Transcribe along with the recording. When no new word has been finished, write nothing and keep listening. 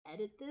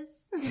edit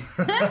this?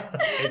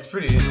 It's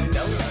pretty easy.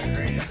 That was a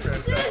great intro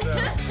stuff, though.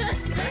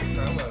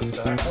 Promo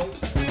style.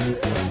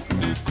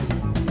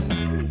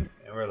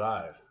 And we're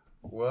live.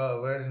 Well,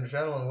 ladies and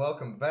gentlemen,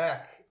 welcome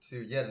back to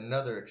yet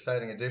another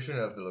exciting edition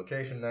of the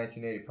Location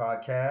 1980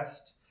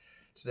 podcast.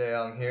 Today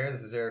I'm here.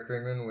 This is Eric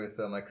Ringman with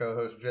my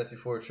co-host Jesse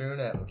Fortune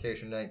at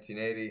Location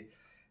 1980.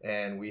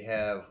 And we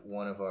have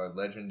one of our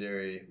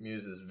legendary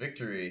muses,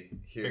 Victory,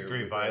 here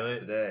Victory with Violet. us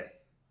today.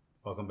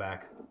 Welcome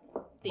back.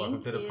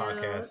 Welcome to the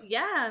podcast.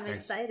 Yeah, I'm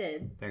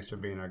excited. Thanks for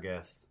being our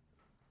guest.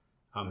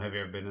 Have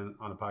you ever been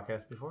on a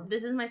podcast before?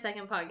 This is my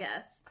second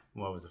podcast.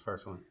 What was the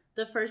first one?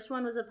 The first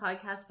one was a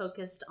podcast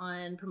focused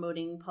on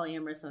promoting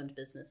polyamorous owned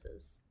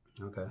businesses.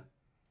 Okay.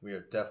 We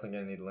are definitely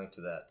going to need a link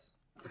to that.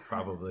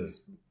 Probably. This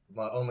is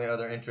my only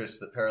other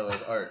interest that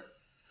parallels art.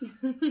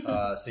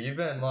 So you've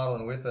been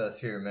modeling with us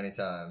here many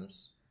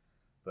times,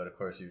 but of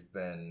course you've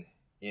been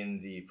in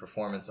the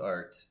performance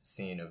art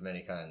scene of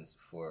many kinds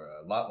for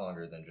a lot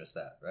longer than just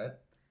that, right?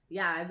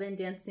 Yeah, I've been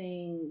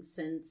dancing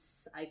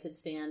since I could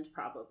stand,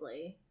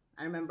 probably.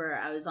 I remember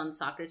I was on the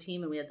soccer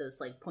team and we had those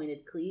like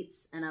pointed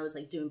cleats and I was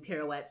like doing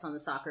pirouettes on the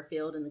soccer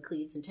field and the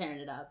cleats and tearing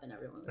it up and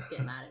everyone was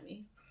getting mad at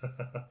me.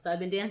 So I've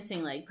been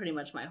dancing like pretty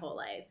much my whole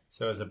life.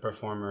 So as a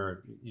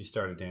performer, you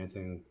started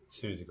dancing as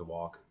soon as you could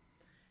walk?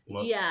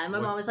 Yeah,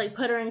 my mom was like,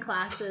 put her in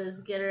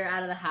classes, get her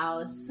out of the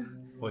house.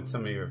 What's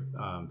some of your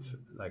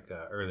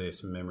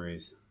earliest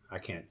memories? I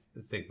can't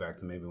think back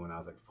to maybe when I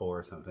was like 4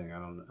 or something. I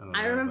don't know.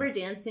 I remember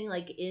dancing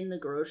like in the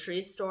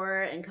grocery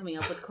store and coming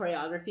up with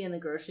choreography in the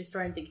grocery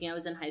store and thinking I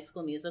was in High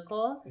School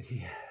Musical.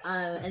 Yes.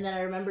 And then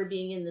I remember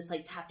being in this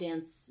like tap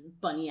dance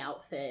bunny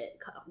outfit,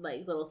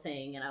 like little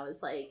thing, and I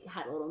was like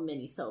had a little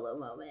mini solo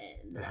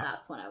moment. And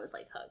that's when I was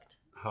like hooked.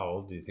 How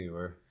old do you think you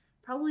were?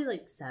 Probably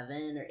like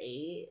 7 or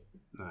 8.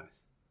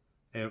 Nice.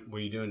 And were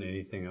you doing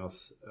anything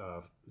else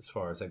as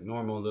far as like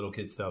normal little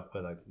kid stuff?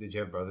 But like, did you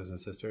have brothers and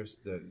sisters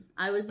that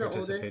I was the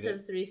oldest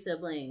of 3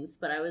 siblings,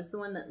 but I was the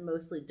one that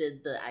mostly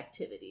did the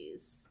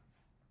activities.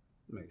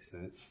 Makes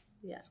sense.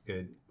 Yeah, that's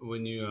good.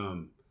 When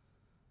you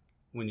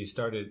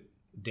started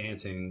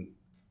dancing,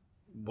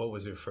 what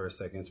was your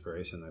first like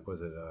inspiration? Like,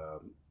 was it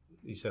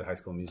you said High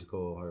School Musical,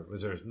 or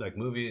was there like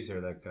movies or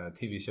like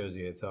TV shows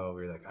you had saw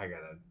where you're like, I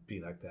gotta be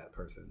like that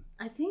person?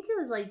 I think it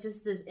was like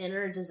just this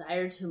inner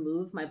desire to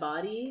move my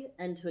body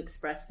and to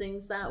express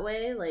things that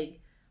way.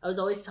 Like I was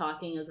always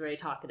talking. I was a very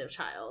talkative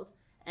child,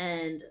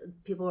 and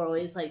people were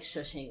always like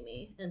shushing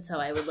me, and so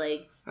I would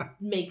like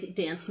make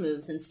dance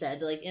moves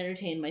instead to like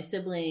entertain my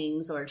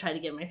siblings or try to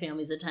get my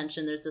family's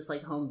attention. There's this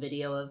like home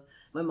video of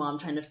my mom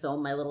trying to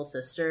film my little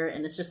sister,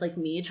 and it's just like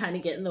me trying to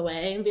get in the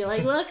way and be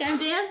like, look, I'm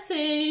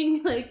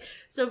dancing. Like,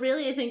 so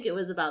really I think it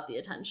was about the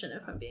attention,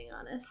 if I'm being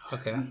honest.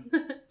 Okay.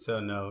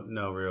 So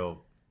no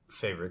real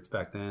favorites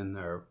back then,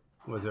 or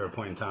was there a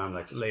point in time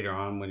like later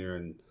on when you're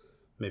in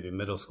maybe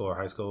middle school or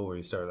high school where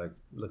you started like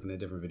looking at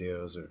different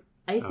videos? Or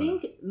I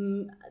think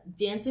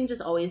dancing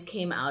just always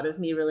came out of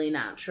me really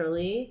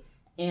naturally,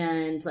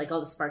 and like all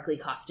the sparkly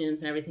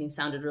costumes and everything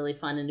sounded really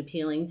fun and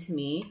appealing to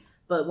me.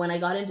 But when I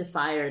got into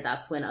fire,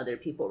 that's when other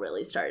people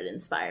really started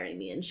inspiring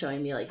me and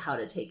showing me like how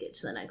to take it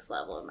to the next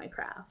level of my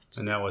craft.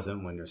 And that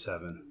wasn't when you're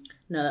 7?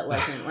 No, that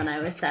wasn't when I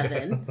was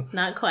 7.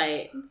 Not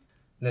quite.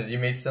 Now, did you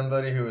meet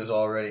somebody who was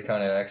already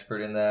kind of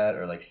expert in that,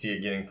 or like see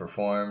it getting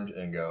performed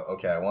and go,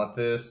 okay, I want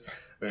this?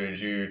 Or did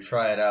you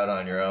try it out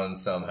on your own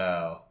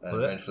somehow and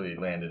eventually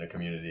land in a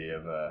community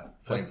of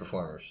flame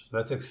performers?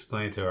 Let's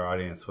explain to our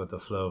audience what the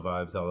flow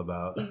vibe's all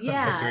about.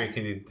 Yeah. Victory,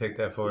 can you take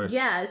that for us?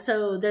 Yeah,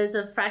 so there's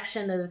a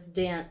fraction of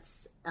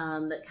dance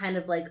that kind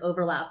of like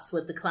overlaps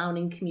with the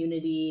clowning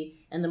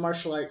community and the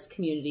martial arts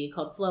community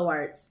called flow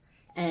arts.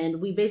 And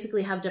we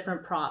basically have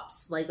different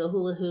props like a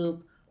hula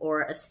hoop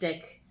or a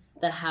stick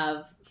that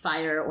have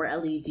fire or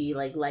LED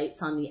like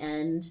lights on the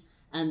end.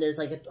 And there's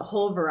like a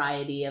whole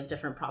variety of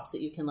different props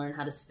that you can learn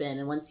how to spin.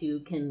 And once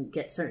you can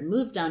get certain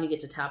moves down, you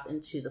get to tap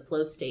into the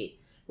flow state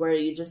where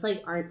you just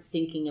like aren't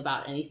thinking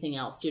about anything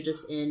else. You're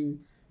just in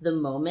the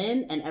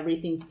moment and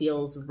everything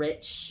feels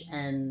rich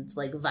and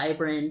like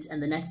vibrant.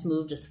 And the next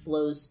move just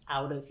flows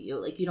out of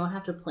you. Like you don't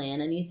have to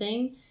plan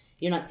anything.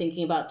 You're not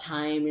thinking about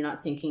time. You're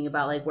not thinking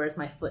about like, where's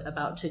my foot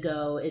about to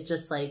go? It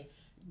just like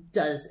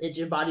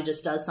your body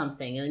just does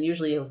something, and then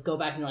usually you'll go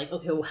back and you're like,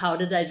 okay, well, how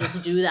did I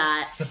just do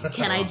that?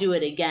 Can I do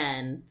it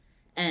again?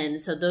 And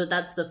so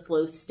that's the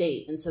flow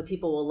state. And so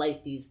people will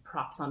light these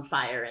props on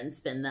fire and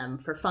spin them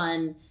for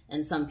fun,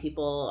 and some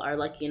people are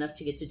lucky enough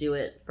to get to do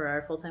it for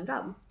our full-time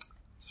job.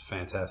 It's a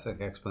fantastic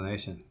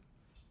explanation.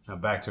 Now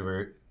back to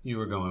where you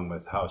were going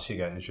with how she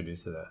got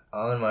introduced to that.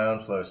 I'm in my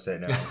own flow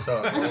state now. I'm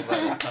so cool by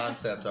this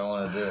concept. I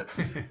want to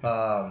do it.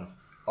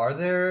 Are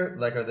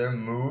there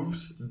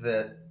moves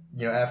that,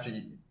 you know, after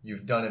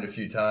you've done it a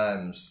few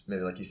times,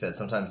 maybe like you said,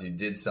 sometimes you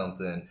did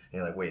something and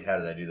you're like, wait, how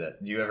did I do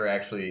that? Do you ever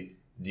actually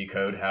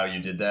decode how you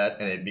did that,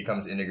 and it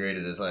becomes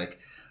integrated as like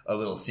a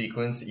little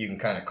sequence that you can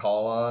kind of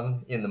call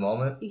on in the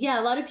moment. Yeah,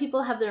 a lot of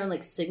people have their own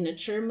like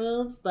signature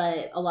moves,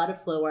 but a lot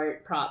of flow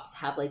art props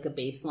have like a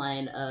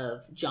baseline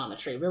of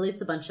geometry. Really,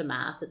 it's a bunch of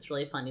math. It's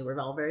really funny. We're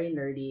all very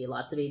nerdy,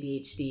 lots of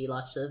ADHD,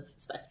 lots of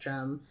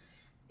spectrum.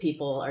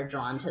 People are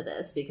drawn to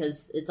this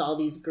because it's all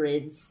these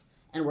grids,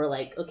 and we're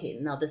like, okay,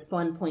 now this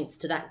one points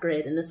to that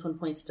grid, and this one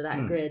points to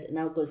that grid, and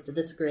now it goes to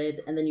this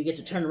grid, and then you get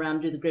to turn around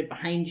and do the grid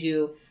behind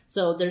you.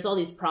 So there's all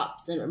these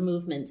props and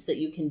movements that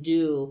you can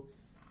do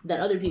that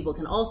other people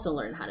can also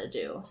learn how to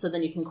do. So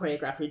then you can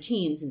choreograph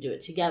routines and do it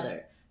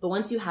together. But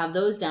once you have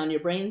those down, your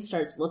brain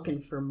starts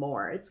looking for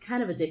more. It's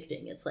kind of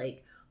addicting. It's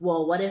like,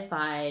 well, what if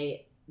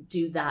I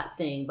do that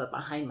thing but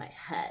behind my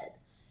head?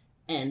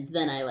 And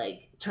then I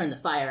like turn the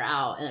fire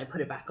out and I put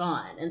it back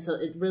on. And so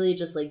it really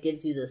just like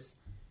gives you this,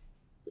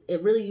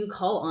 you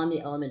call on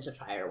the element of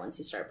fire once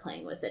you start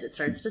playing with it. It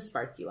starts to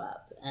spark you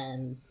up.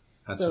 And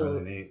that's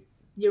really neat.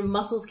 Your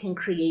muscles can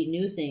create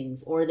new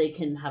things, or they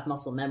can have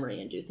muscle memory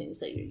and do things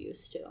that you're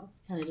used to.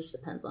 Kind of just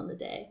depends on the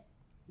day.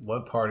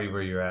 What party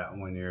were you at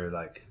when you're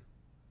like,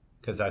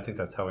 because I think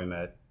that's how we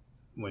met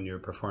when you were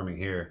performing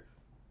here.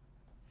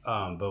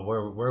 But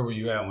where were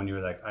you at when you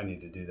were like, I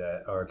need to do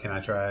that, or can I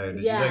try?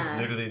 Did you like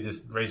literally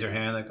just raise your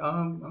hand like,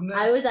 I'm next?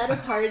 I was at a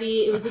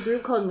party. It was a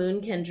group called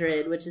Moon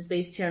Kindred, which is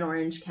based here in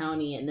Orange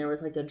County, and there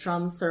was like a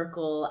drum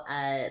circle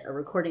at a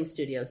recording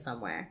studio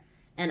somewhere.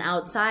 And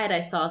outside, I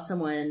saw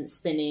someone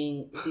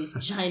spinning these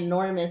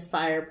ginormous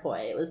fire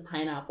poi. It was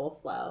Pineapple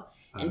Flow.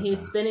 And he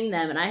was spinning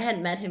them. And I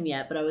hadn't met him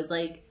yet, but I was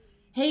like,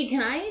 hey,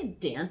 can I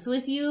dance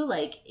with you,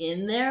 like,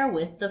 in there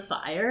with the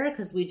fire?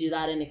 Because we do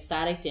that in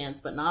ecstatic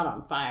dance, but not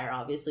on fire.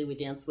 Obviously, we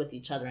dance with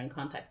each other in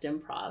contact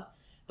improv.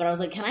 But I was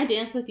like, can I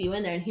dance with you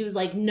in there? And he was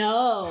like,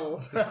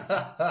 no.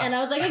 And I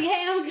was like,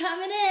 okay, I'm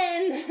coming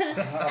in.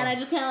 And I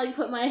just kind of like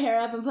put my hair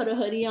up and put a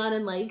hoodie on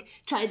and like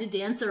tried to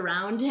dance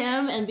around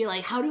him and be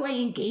like, how do I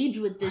engage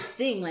with this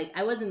thing? Like,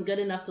 I wasn't good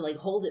enough to like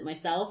hold it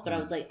myself, but I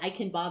was like, I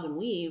can bob and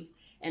weave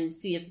and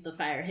see if the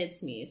fire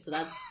hits me. So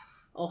that's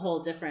a whole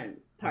different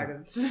part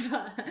of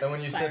And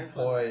when you said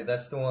poi,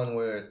 that's the one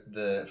where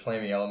the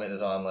flaming element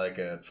is on like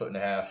a 1.5 foot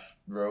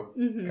rope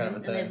kind of a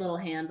thing? And they have little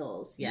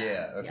handles.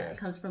 Yeah, okay. Yeah, it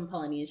comes from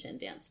Polynesian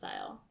dance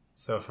style.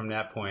 So from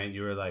that point,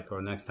 you were like,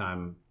 well, next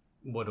time,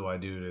 what do I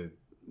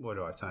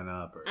sign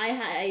up? Or...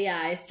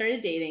 I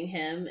started dating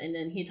him, and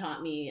then he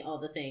taught me all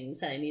the things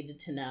that I needed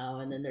to know,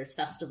 and then there's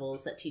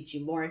festivals that teach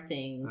you more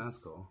things. That's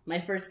cool. My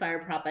first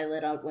fire prop I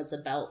lit out was a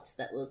belt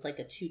that was like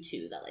a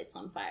tutu that lights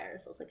on fire,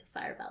 so it was like a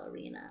fire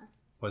ballerina.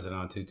 Was it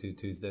on Tutu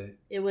Tuesday?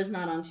 It was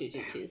not on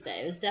Tutu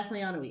Tuesday. It was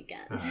definitely on a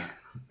weekend.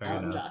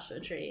 Out in Joshua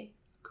Tree.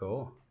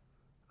 Cool.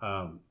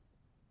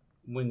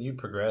 When you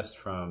progressed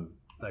from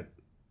like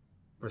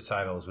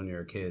recitals when you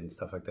were a kid and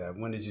stuff like that,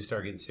 when did you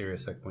start getting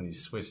serious? Like when you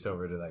switched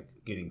over to like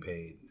getting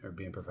paid or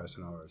being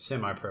professional or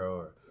semi-pro?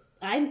 Or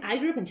I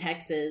grew up in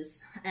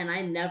Texas, and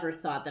I never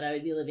thought that I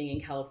would be living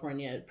in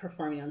California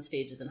performing on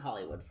stages in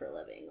Hollywood for a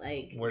living.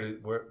 Like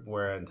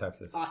where in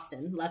Texas?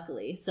 Austin,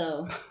 luckily.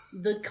 So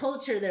the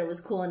culture there was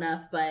cool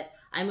enough, but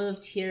I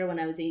moved here when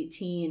I was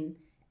 18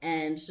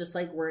 and just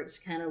like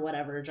worked kind of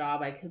whatever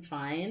job I could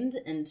find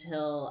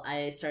until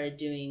I started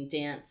doing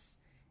dance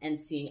and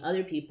seeing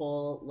other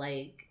people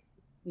like,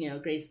 you know,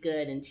 Grace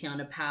Good and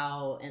Tiana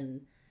Powell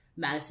and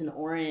Madison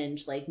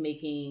Orange like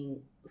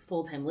making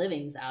full-time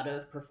livings out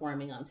of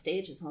performing on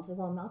stages. And I was like,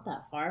 well, I'm not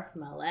that far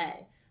from LA.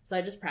 So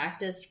I just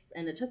practiced,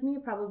 and it took me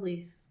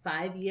probably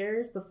 5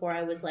 years before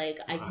I was like,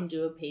 I can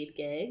do a paid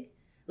gig.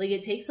 Like,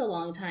 it takes a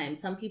long time.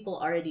 Some people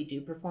already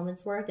do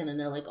performance work, and then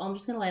they're like, oh, I'm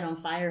just going to light on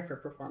fire for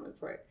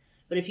performance work.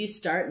 But if you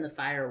start in the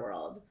fire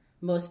world,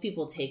 most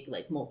people take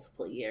like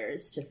multiple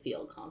years to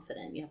feel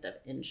confident. You have to have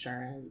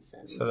insurance.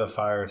 And so the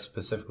fire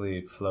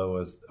specifically flow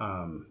was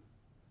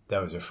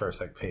that was your first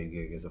like paid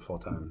gig as a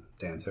full-time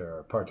dancer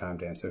or part-time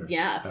dancer?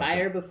 Yeah,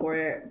 fire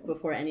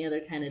before any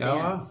other kind of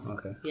dance. Oh,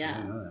 okay. Yeah. I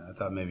didn't know that. I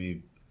thought maybe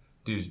you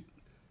do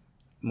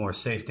more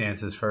safe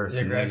dances first.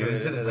 Yeah, and then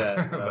graduated into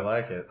that. I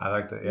like it. I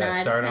like that. Yeah,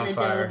 No, start on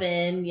fire. Dove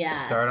in, yeah.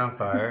 Start on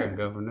fire and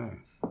go from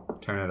there.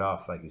 Turn it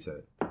off, like you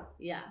said.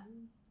 Yeah.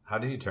 How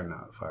do you turn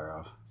the fire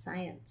off?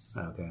 Science.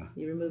 Okay.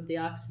 You remove the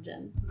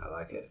oxygen. I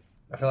like it.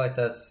 I feel like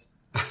that's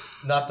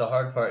not the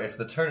hard part. It's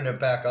the turning it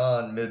back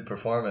on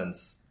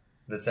mid-performance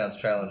that sounds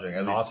challenging,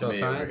 at least Also to me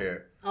science? over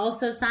here.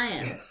 Also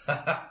science.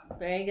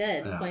 Very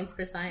good. Yeah. Points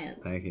for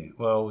science. Thank you.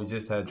 Well, we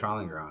just had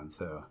Trollinger on,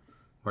 so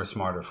we're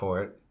smarter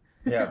for it.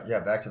 Yeah,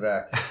 back to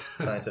back.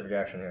 Scientific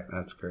action here.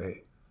 That's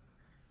great.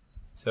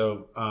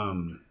 So,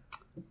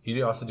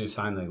 you also do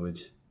sign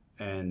language,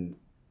 and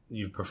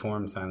you've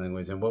performed sign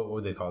language, and what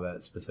would they call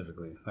that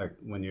specifically? Like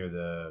when you're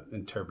the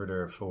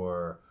interpreter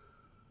for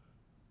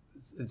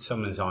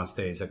someone who's on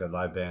stage, like a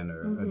live band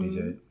or a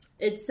DJ?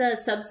 It's a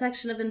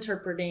subsection of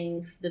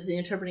interpreting, the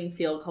interpreting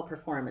field called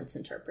performance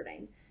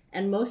interpreting.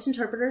 And most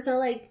interpreters are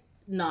like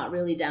not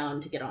really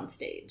down to get on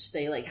stage.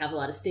 They like have a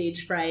lot of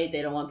stage fright.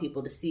 They don't want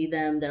people to see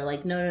them. They're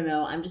like,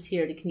 no, I'm just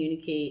here to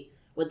communicate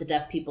what the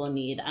deaf people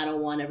need. I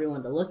don't want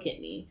everyone to look at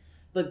me.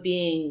 But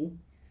being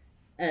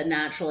a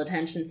natural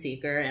attention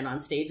seeker and on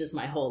stages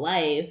my whole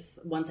life.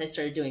 Once I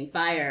started doing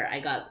fire, I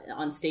got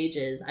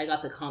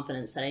the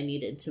confidence that I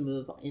needed to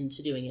move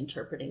into doing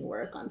interpreting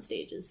work on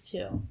stages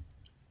too.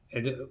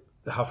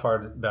 How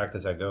far back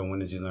does that go? When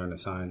did you learn to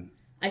sign?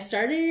 I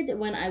started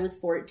when I was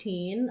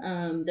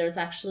 14. There was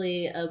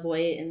actually a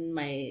boy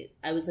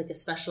I was like a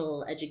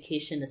special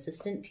education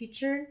assistant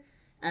teacher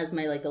as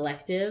my like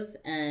elective.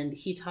 And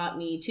he taught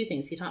me two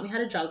things. He taught me how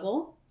to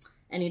juggle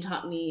and he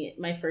taught me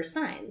my first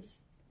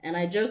signs. And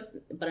I joke,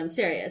 but I'm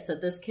serious, that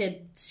this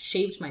kid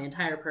shaped my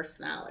entire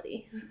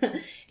personality.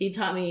 He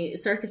taught me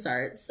circus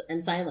arts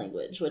and sign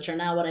language, which are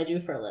now what I do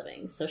for a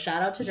living. So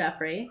shout out to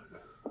Jeffrey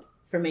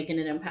for making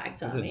an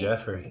impact on me.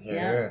 Jeffrey.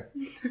 Yeah.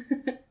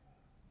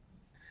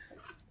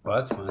 Well,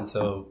 that's fun.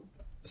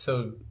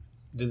 So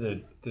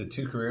did the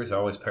two careers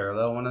always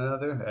parallel one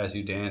another? As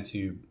you dance,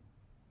 you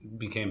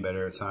became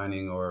better at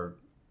signing, or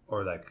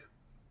like,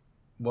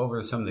 what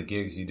were some of the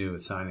gigs you do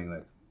with signing?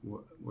 Like,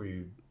 were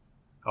you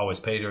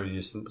always paid, or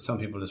some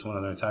people just want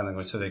to learn sign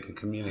language so they can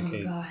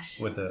communicate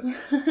with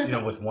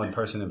with one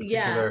person in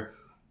particular?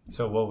 Yeah.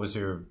 So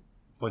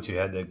once you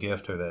had that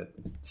gift or that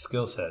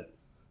skill set,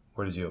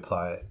 where did you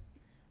apply it?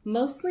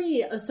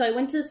 Mostly, so I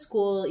went to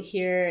school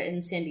here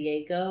in San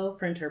Diego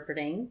for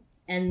interpreting,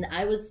 and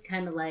I was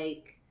kind of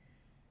like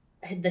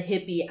the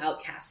hippie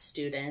outcast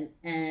student.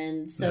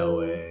 And so, no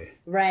way.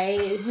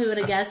 Right? Who would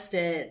have guessed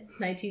it?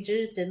 My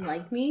teachers didn't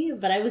like me,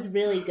 but I was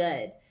really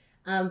good.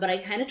 But I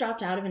kind of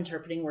dropped out of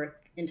interpreting work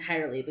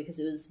entirely because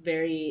it was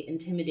very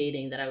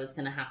intimidating that I was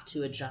going to have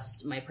to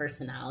adjust my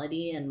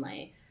personality and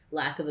my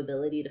lack of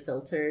ability to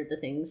filter the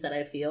things that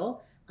I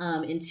feel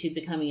into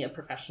becoming a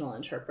professional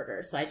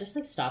interpreter. So I just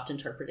like stopped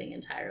interpreting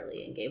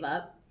entirely and gave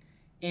up.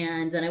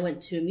 And then I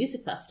went to a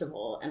music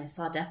festival and I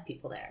saw deaf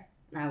people there.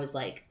 And I was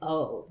like,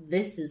 oh,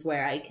 this is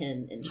where I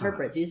can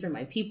interpret. Nice. These are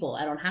my people.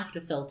 I don't have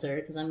to filter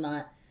because I'm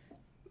not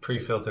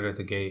pre-filtered at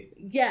the gate.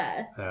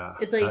 Yeah.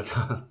 It's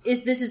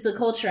like, this is the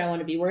culture I want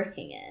to be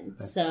working in.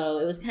 Okay. So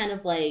it was kind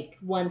of like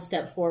one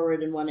step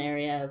forward in one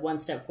area, one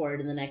step forward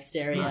in the next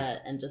area, nice.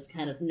 And just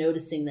kind of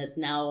noticing that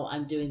now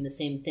I'm doing the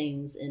same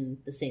things in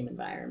the same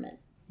environment.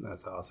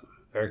 That's awesome.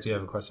 Eric, do you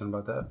have a question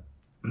about that?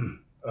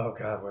 Oh,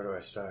 God, where do I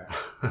start?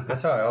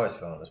 That's how I always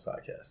feel on this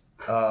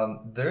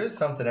podcast. There is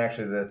something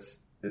actually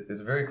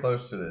it's very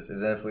close to this. It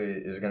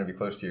definitely is going to be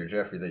close to your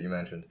Jeffrey that you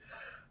mentioned.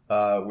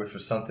 Which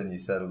was something you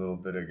said a little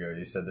bit ago.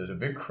 You said there's a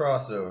big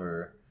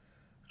crossover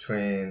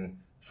between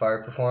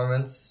fire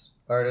performance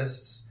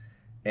artists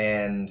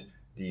and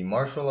the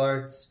martial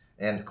arts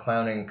and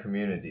clowning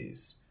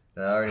communities.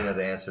 Now, I already know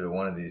the answer to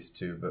one of these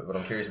two, but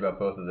I'm curious about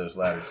both of those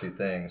latter two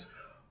things.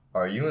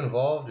 Are you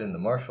involved in the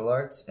martial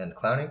arts and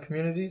clowning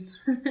communities?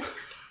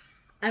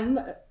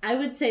 I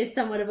would say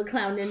somewhat of a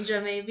clown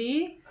ninja,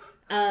 maybe.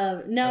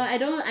 No, I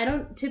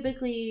don't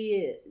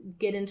typically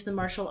get into the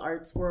martial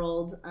arts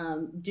world.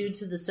 Due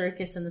to the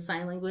circus and the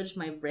sign language,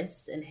 my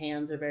wrists and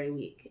hands are very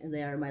weak, and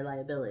they are my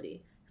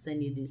liability because I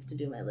need these to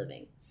do my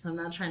living. So I'm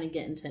not trying to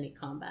get into any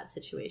combat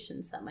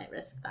situations that might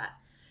risk that.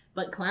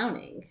 But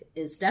clowning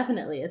is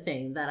definitely a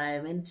thing that I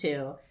am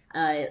into.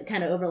 It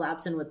kind of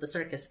overlaps in with the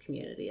circus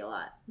community a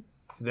lot.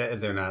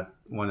 They're not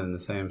one and the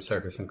same,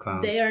 circus and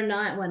clowns? They are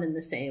not one and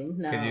the same,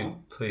 no. Could you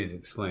please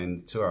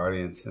explain to our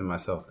audience and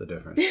myself the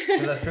difference?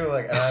 Because I feel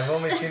like, and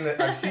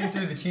I've seen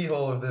through the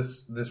keyhole of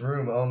this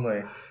room only,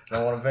 and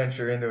I want to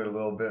venture into it a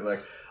little bit.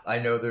 Like, I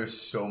know there's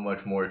so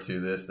much more to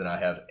this than I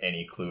have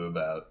any clue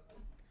about,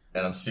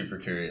 and I'm super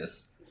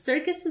curious.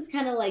 Circus is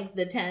kind of like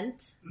the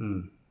tent.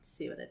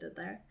 See what I did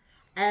there?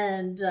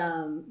 And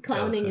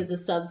clowning is a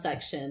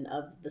subsection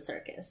of the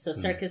circus. So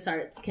circus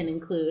arts can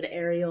include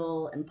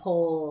aerial and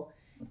pole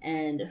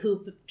and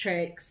hoop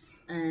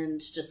tricks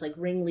and just like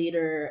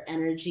ringleader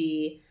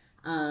energy.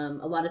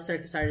 A lot of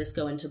circus artists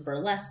go into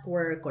burlesque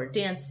work or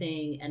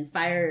dancing, and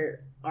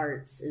fire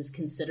arts is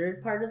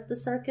considered part of the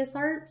circus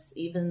arts,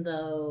 even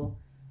though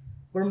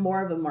we're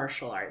more of a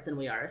martial art than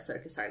we are a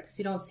circus art, because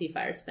you don't see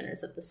fire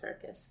spinners at the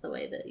circus the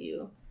way that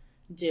you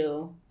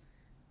do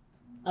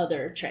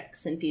other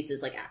tricks and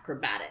pieces like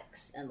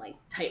acrobatics and like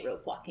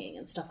tightrope walking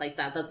and stuff like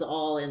that. That's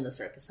all in the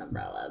circus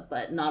umbrella,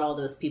 but not all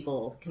those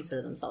people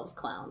consider themselves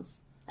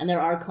clowns. And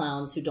there are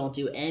clowns who don't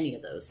do any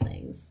of those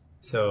things.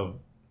 So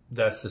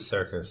that's the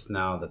circus.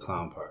 Now the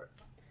clown part.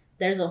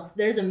 There's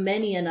a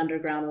many an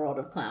underground world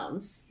of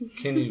clowns.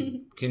 Can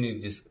you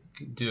just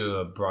do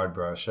a broad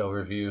brush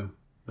overview,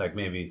 like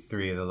maybe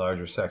 3 of the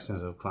larger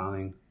sections of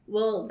clowning?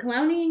 Well,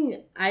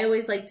 clowning, I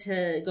always like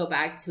to go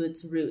back to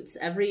its roots.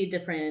 Every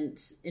different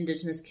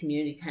indigenous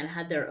community kind of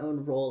had their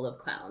own role of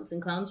clowns.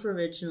 And clowns were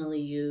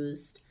originally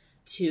used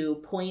to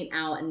point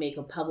out and make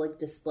a public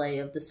display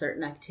of the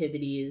certain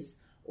activities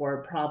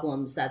or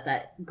problems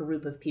that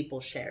group of people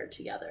shared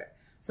together.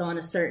 So on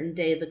a certain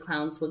day, the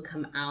clowns would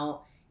come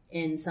out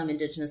in some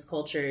indigenous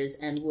cultures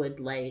and would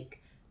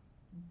like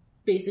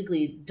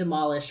basically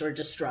demolish or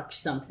destruct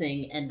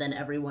something, and then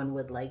everyone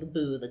would like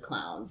boo the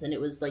clowns. And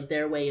it was like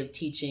their way of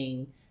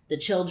teaching the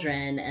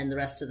children and the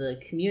rest of the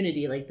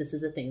community, like, this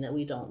is a thing that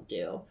we don't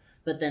do.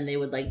 but then they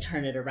would like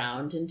turn it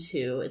around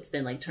into, it's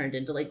been like turned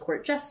into like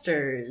court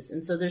jesters.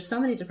 And so there's so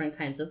many different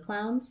kinds of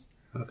clowns.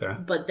 Okay.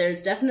 But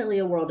there's definitely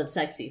a world of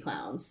sexy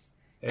clowns.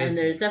 And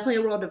there's definitely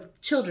a world of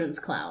children's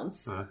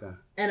clowns. Okay.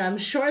 And I'm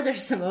sure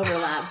there's some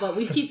overlap, but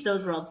we keep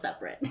those worlds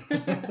separate.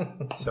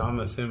 So I'm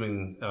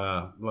assuming,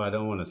 well, I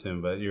don't want to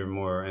assume, but you're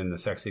more in the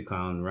sexy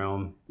clown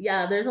realm.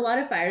 Yeah, there's a lot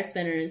of fire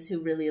spinners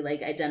who really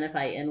like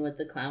identify in with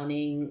the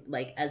clowning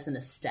like as an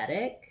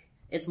aesthetic.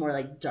 It's more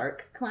like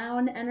dark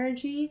clown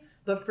energy.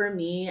 But for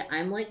me,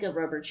 I'm like a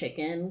rubber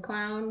chicken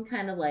clown,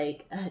 kind of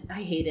like,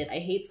 I hate it. I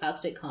hate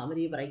slapstick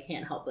comedy, but I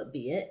can't help but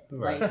be it.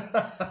 Right. Like,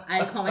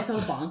 I call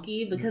myself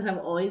bonky because I'm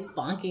always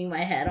bonking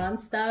my head on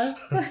stuff.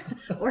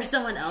 Or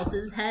someone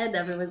else's head.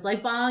 Everyone's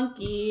like,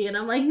 bonky. And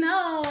I'm like,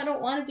 no, I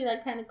don't want to be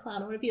that kind of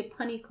clown. I want to be a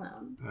punny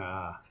clown.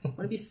 I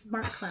want to be a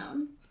smart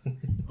clown.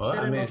 Well,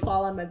 Instead of a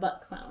fall on my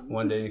butt clown.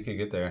 One day you could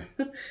get there.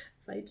 If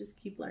I just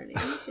keep learning.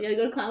 You gotta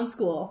go to clown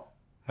school.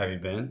 Have you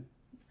been?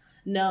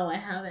 No, I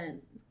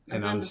haven't.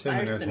 And I'm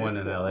assuming there's one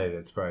in LA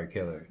that's probably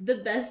killer. The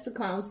best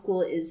clown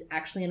school is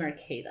actually in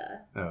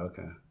Arcata. Oh,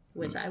 okay.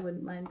 Which I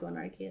wouldn't mind going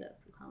to Arcata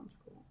for clown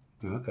school.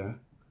 Okay.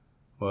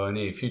 Well,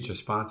 any future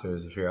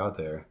sponsors, if you're out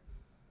there,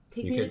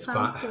 Take me to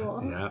clown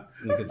school. Yeah,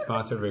 you could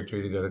sponsor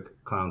Victory to go to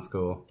clown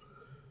school.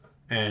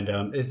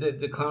 And is it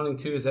the clowning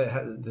too? Does it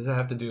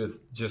have to do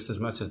with just as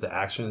much as the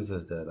actions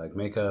as the like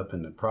makeup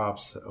and the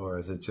props, or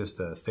is it just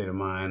a state of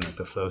mind, like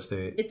the flow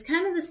state? It's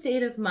kind of the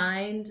state of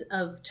mind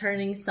of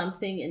turning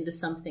something into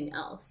something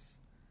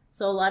else.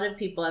 So a lot of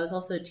people, I was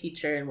also a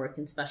teacher and worked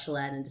in special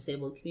ed and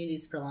disabled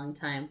communities for a long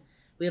time.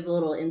 We have a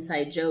little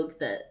inside joke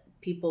that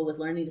people with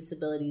learning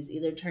disabilities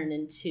either turn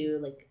into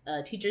like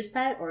a teacher's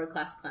pet or a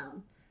class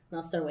clown. And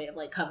that's their way of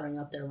like covering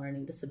up their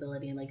learning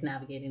disability and like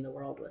navigating the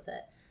world with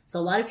it. So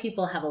a lot of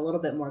people have a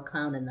little bit more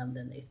clown in them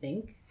than they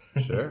think.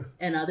 Sure.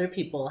 And other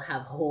people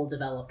have whole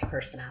developed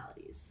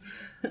personalities.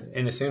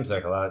 And it seems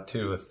like a lot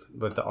too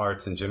with the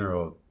arts in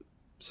general,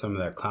 some of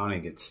that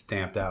clowning gets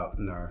stamped out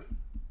in our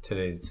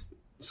today's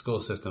school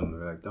system.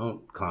 They're like,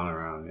 don't clown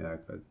around. Yeah,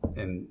 but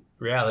in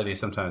reality,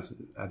 sometimes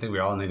I think we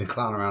all need to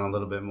clown around a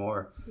little bit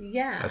more.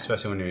 Yeah.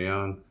 Especially when you're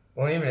young.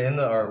 Well, even in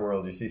the art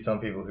world, you see some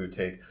people who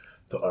take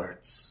the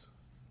arts.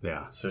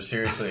 Yeah. So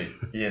seriously,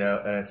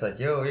 and it's like,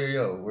 yo,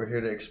 we're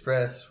here to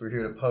express, we're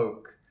here to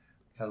poke,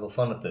 have a little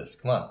fun with this.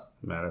 Come on.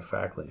 Matter of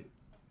factly.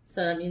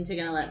 So that means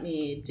you're gonna let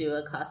me do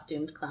a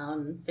costumed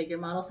clown figure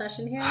model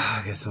session here?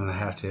 I guess I'm gonna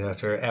have to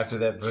after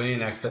that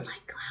brilliant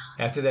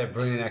after that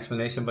brilliant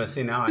explanation. But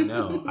see, now I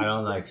know I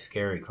don't like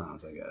scary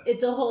clowns. I guess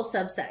it's a whole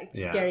subsect.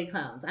 Yeah. Scary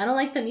clowns. I don't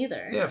like them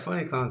either. Yeah,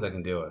 funny clowns I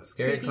can deal with.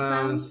 Scary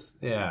clowns,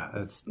 yeah,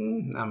 it's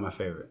not my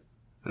favorite.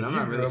 And I'm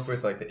not grew up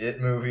with like the It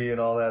movie and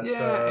all that stuff.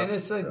 Yeah, and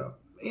it's like. So.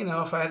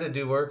 If I had to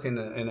do work in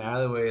an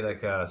alleyway,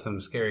 like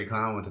some scary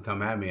clown went to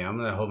come at me, I'm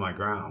gonna hold my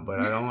ground.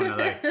 But I don't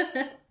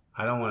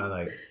want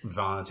to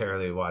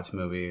voluntarily watch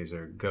movies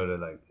or go to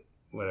like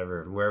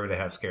wherever they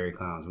have scary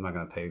clowns. I'm not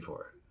gonna pay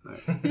for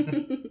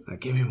it.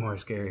 Like give me more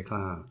scary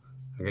clown.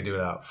 I could do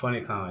it out.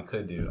 Funny clown I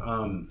could do.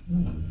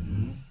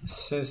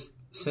 Since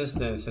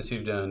then, since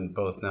you've done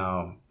both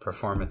now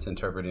performance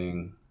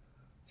interpreting,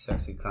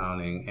 sexy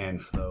clowning,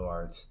 and flow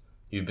arts,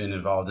 you've been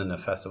involved in the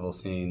festival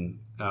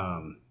scene.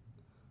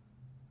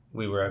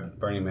 We were at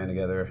Burning Man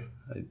together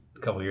a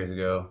couple years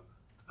ago.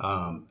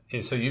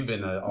 And so you've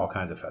been to all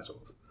kinds of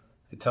festivals.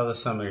 Tell us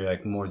some of your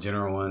like more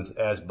general ones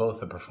as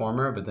both a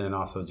performer, but then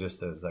also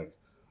just as like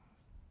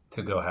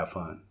to go have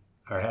fun.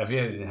 Or have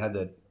you had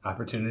that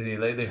opportunity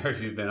lately, or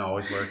have you been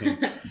always working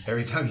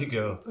every time you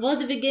go? Well, at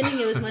the beginning,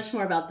 it was much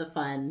more about the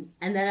fun.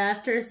 And then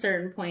after a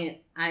certain point,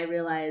 I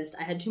realized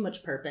I had too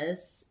much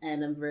purpose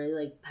and I'm very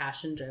like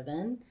passion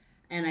driven.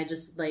 And I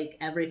just like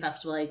every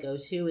festival I go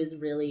to is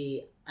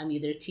really, I'm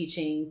either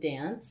teaching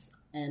dance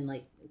and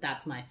like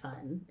that's my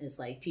fun is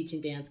like teaching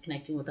dance,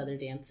 connecting with other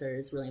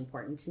dancers, really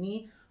important to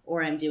me,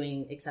 or I'm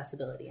doing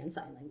accessibility and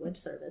sign language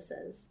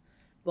services.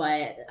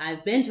 But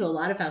I've been to a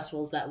lot of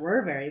festivals that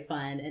were very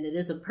fun, and it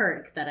is a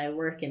perk that I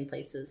work in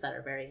places that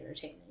are very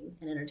entertaining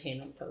and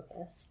entertainment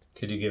focused.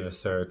 Could you give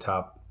us our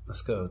top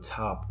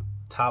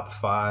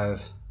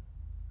 5,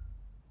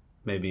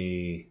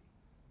 maybe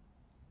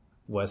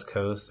West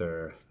Coast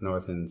or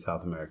North and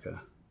South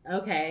America?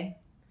 Okay.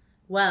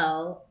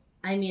 Well,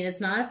 I mean, it's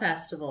not a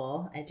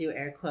festival. I do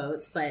air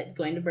quotes, but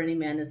going to Burning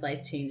Man is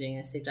life-changing.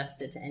 I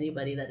suggest it to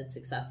anybody that it's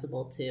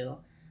accessible to,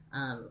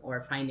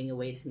 or finding a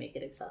way to make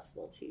it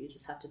accessible to. You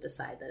just have to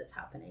decide that it's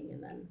happening,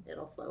 and then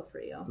it'll flow for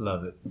you.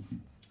 Love it.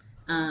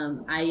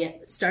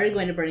 I started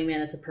going to Burning Man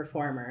as a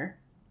performer,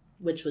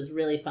 which was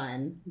really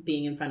fun,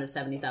 being in front of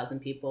 70,000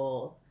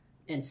 people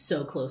and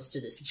so close to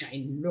this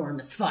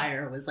ginormous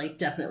fire was like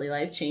definitely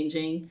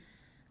life-changing.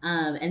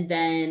 And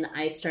then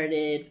I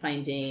started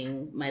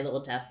finding my little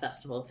deaf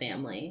festival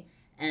family,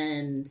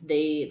 and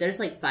there's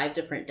like 5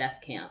 different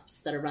deaf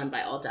camps that are run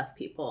by all deaf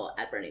people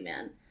at Burning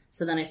Man.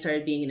 So then I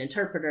started being an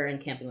interpreter and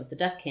camping with the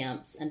deaf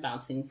camps and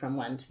bouncing from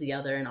one to the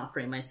other and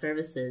offering my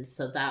services.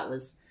 So that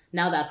was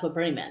now that's what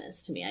Burning Man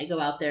is to me. I go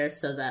out there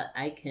so that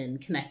I can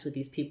connect with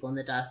these people in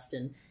the dust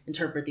and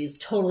interpret these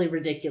totally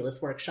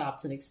ridiculous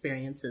workshops and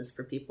experiences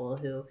for people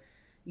who,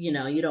 you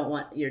know, you don't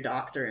want your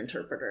doctor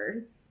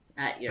interpreter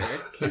at your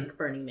kink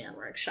Burning Man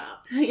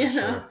workshop, you know,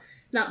 sure.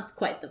 Not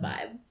quite the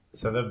vibe.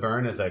 So the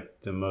burn is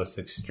like the most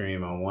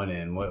extreme on one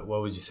end. What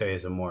would you say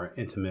is a more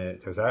intimate?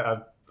 Because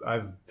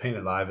I've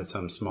painted live at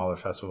some smaller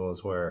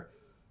festivals where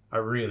I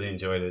really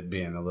enjoyed it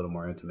being a little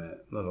more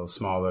intimate, a little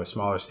smaller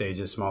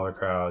stages, smaller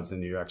crowds,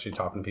 and you're actually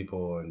talking to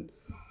people. And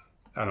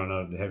I don't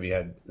know, have you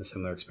had a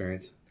similar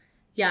experience?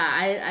 Yeah,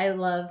 I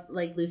love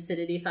like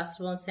Lucidity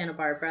Festival in Santa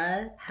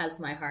Barbara has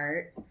my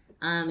heart.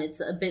 It's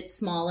a bit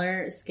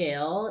smaller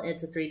scale.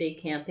 It's a 3-day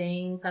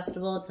camping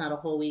festival. It's not a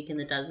whole week in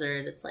the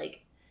desert. It's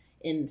like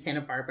in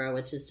Santa Barbara,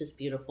 which is just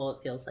beautiful.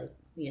 It feels like,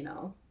 you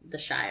know, the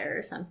Shire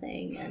or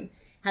something, and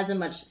has a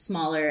much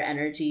smaller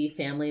energy,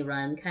 family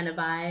run kind of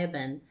vibe.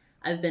 And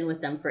I've been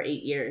with them for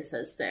 8 years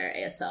as their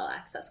ASL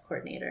access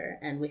coordinator.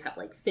 And we have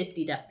like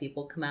 50 deaf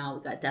people come out.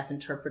 We've got deaf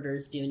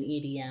interpreters doing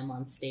EDM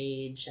on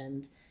stage.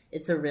 And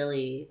it's a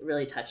really,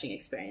 really touching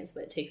experience,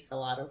 but it takes a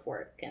lot of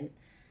work. And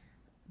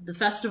the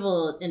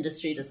festival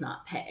industry does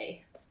not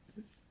pay.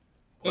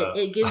 Well,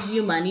 it gives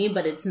you money,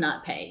 but it's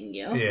not paying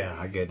you. Yeah,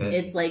 I get it.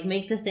 It's like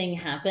make the thing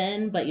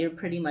happen, but you're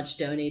pretty much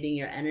donating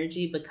your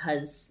energy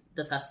because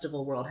the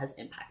festival world has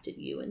impacted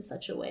you in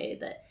such a way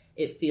that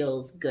it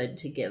feels good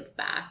to give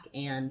back.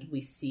 And we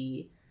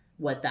see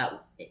what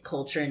that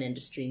culture and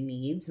industry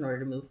needs in order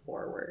to move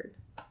forward.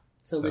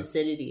 So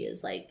Lucidity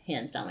is like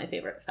hands down my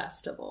favorite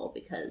festival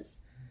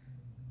because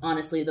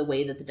honestly, the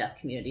way that the deaf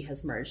community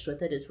has merged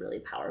with it is really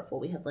powerful.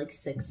 We have like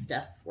 6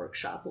 deaf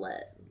workshop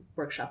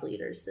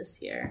leaders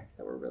this year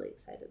that we're really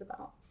excited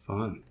about.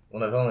 Fun.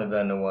 Well, I've only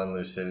been to one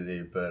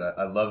Lucidity, but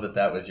I love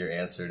that was your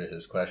answer to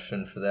his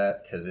question for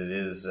that, because it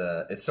is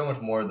it's so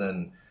much more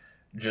than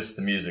just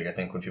the music. I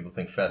think when people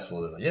think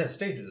festival, they're like, yeah,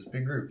 stages,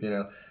 big group, you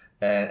know,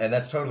 and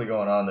that's totally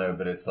going on there,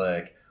 but it's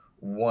like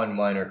one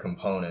minor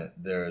component.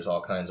 There's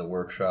all kinds of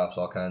workshops,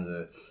 all kinds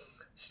of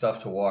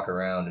stuff to walk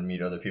around and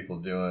meet other people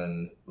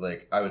doing.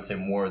 Like, I would say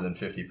more than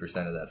 50%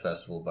 of that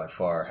festival by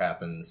far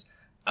happens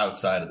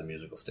outside of the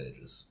musical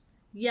stages.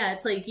 Yeah,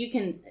 it's like you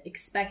can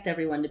expect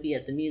everyone to be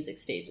at the music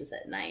stages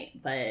at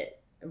night,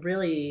 but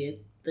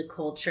really the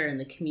culture and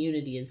the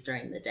community is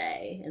during the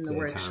day. In the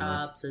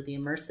workshops or the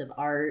immersive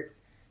art,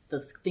 the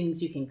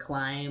things you can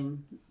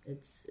climb,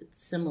 it's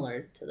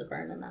similar to the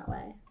burn in that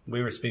way.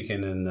 We were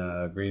speaking in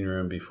the green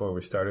room before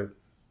we started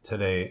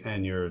today,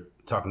 and you're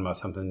talking about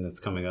something that's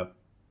coming up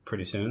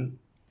pretty soon.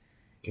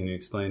 Can you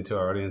explain to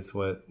our audience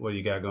what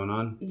you got going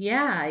on?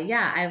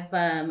 Yeah.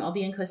 I'll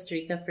be in Costa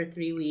Rica for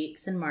 3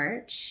 weeks in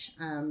March,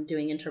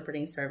 doing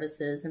interpreting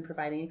services and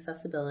providing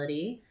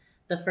accessibility.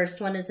 The first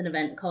one is an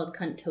event called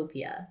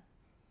Cuntopia.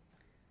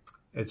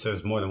 So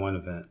there's more than one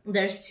event?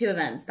 There's 2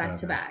 events back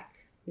to back.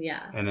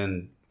 Yeah. And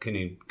then can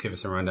you give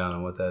us a rundown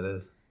on what that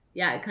is?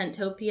 Yeah,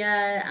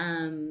 Cuntopia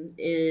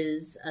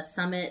is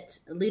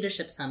a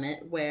leadership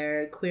summit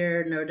where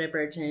queer,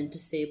 neurodivergent,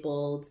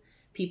 disabled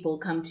people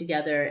come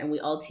together and we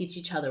all teach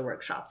each other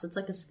workshops. It's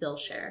like a skill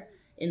share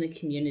in the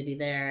community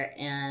there.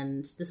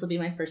 And this will be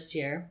my first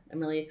year. I'm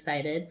really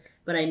excited.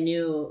 But I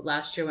knew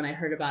last year when I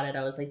heard about it,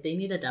 I was like, they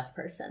need a deaf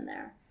person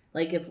there.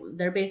 Like, if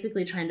they're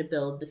basically trying to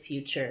build the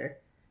future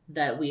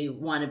that we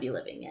want to be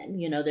living in,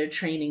 you know, they're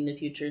training the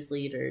future's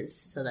leaders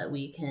so that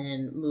we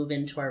can move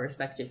into our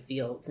respective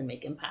fields and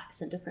make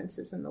impacts and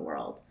differences in the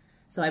world.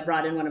 So I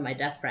brought in one of my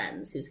deaf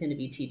friends who's going to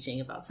be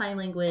teaching about sign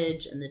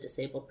language and the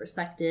disabled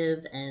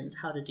perspective and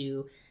how to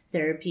do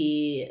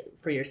therapy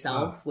for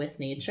yourself with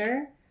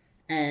nature.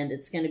 And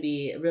it's going to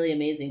be really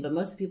amazing. But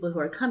most of the people who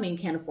are coming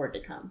can't afford to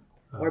come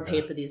or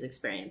pay for these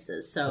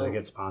experiences. So they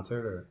get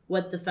sponsored? Or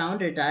what the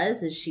founder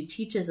does is she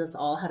teaches us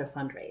all how to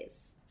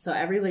fundraise. So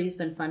everybody's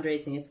been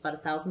fundraising. It's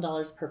about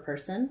 $1,000 per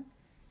person.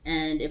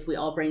 And if we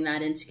all bring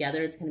that in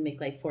together, it's going to make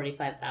like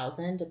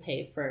 $45,000 to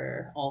pay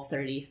for all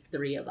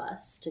 33 of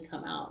us to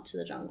come out to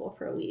the jungle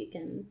for a week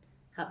and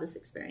have this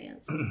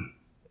experience.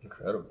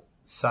 Incredible.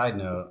 Side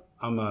note,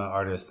 I'm an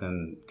artist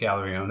and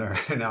gallery owner,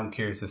 and I'm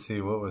curious to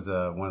see what was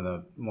one of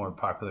the more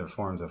popular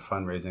forms of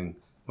fundraising.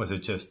 Was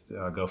it just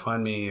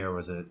GoFundMe, or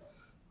was it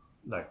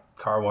like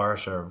car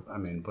wash, or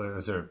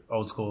was there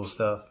old school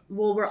stuff?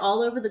 Well, we're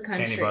all over the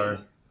country. Candy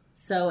bars.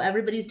 So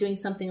everybody's doing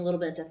something a little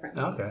bit different.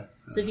 Okay.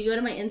 So if you go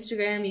to my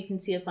Instagram, you can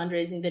see a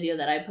fundraising video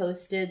that I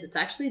posted that's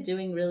actually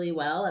doing really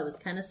well. I was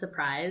kind of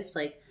surprised.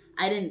 Like,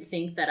 I didn't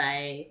think that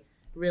I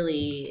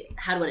really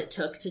had what it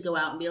took to go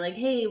out and be like,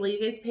 hey, will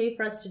you guys pay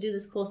for us to do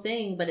this cool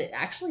thing? But it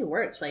actually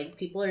worked. Like,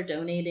 people are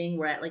donating.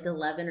 We're at like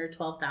 11 or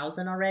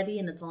 12,000 already,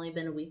 and it's only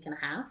been a week and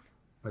a half.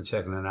 We're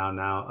checking it out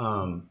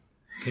now.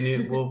 Can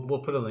you? We'll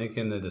put a link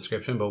in the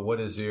description. But what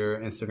is your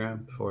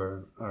Instagram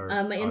for our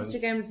my audience?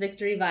 Instagram is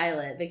Victory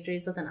Violet. Victory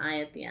is with an I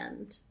at the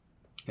end.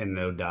 And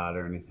no dot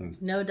or anything.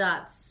 No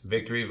dots.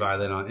 Victory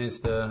Violet on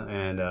Insta,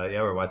 and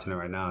we're watching it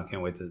right now. I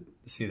can't wait to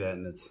see that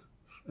in its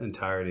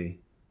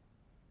entirety.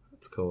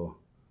 That's cool.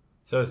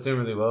 So it's doing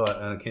really well.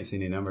 I can't see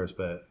any numbers,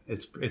 but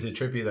is it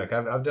trippy? Like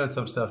I've done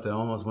some stuff that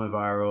almost went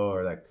viral,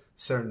 or like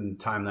certain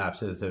time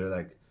lapses that are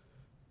like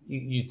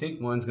you think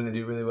one's going to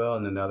do really well,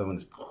 and then the other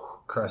one's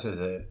crushes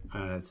it,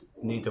 and it's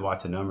neat to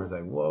watch the numbers.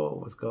 Like, whoa,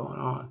 what's going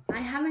on? I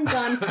haven't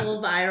gone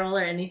full viral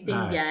or anything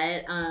Nice.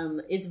 yet.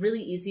 It's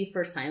really easy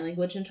for sign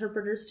language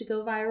interpreters to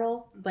go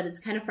viral, but it's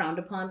kind of frowned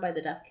upon by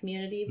the deaf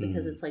community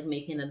because it's like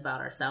making it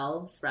about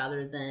ourselves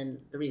rather than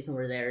the reason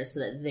we're there is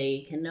so that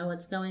they can know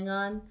what's going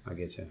on. I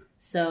get you.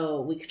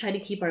 So we try to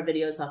keep our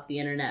videos off the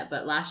internet,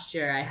 but last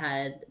year I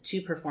had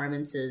 2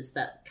 performances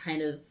that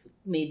kind of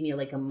made me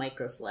like a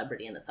micro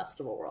celebrity in the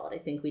festival world. I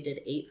think we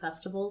did 8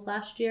 festivals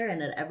last year,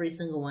 and at every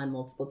single one,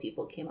 multiple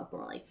people came up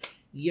and were like,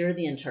 "You're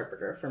the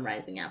interpreter from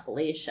Rising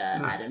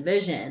Appalachia at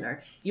Envision,"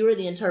 or "You were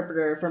the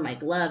interpreter for my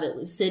glove at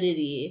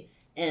Lucidity."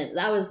 And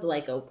that was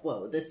like a,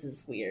 whoa, this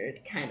is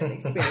weird kind of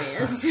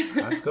experience.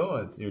 That's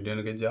cool. You're doing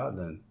a good job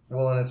then.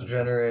 Well, and it's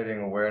generating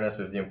awareness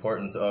of the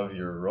importance of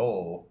your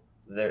role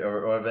there,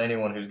 or of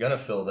anyone who's going to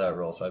fill that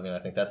role. So, I mean, I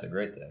think that's a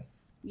great thing.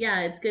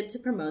 Yeah, it's good to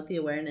promote the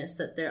awareness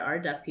that there are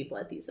deaf people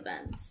at these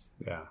events.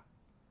 Yeah,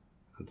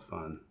 that's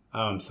fun.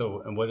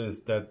 So, and what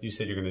is that? You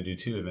said you're going to do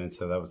 2 events.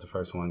 So that was the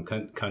first one,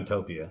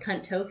 Cuntopia.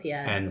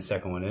 Cuntopia. And the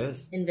second one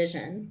is?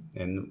 Envision.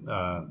 And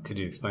could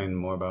you explain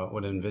more about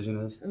what Envision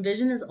is?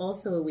 Envision is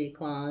also a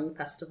week-long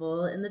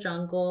festival in the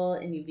jungle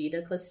in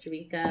Uvita, Costa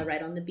Rica,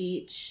 right on the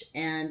beach.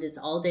 And it's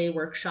all-day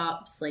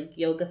workshops, like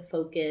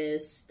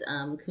yoga-focused,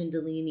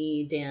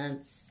 kundalini,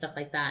 dance, stuff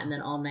like that. And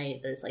then all night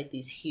there's like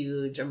these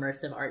huge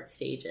immersive art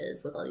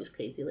stages with all these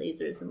crazy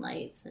lasers and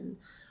lights and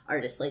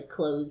artists like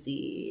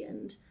Closey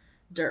and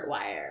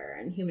Dirtwire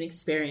and Human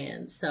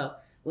Experience. So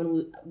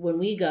when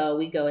we go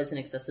as an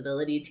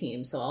accessibility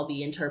team. So I'll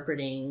be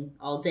interpreting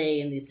all day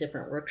in these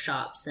different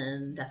workshops,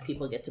 and deaf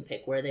people get to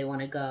pick where they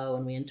want to go,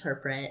 and we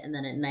interpret. And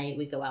then at night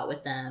we go out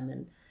with them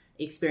and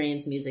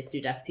experience music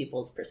through deaf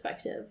people's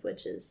perspective,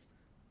 which is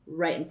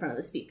right in front of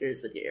the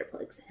speakers with your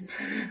earplugs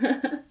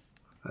in.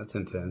 That's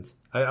intense.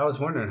 I was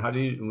wondering,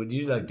 would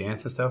you like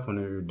dance and stuff when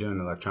you were doing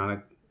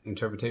electronic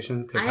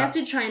interpretation? I have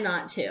to try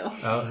not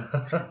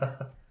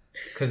to.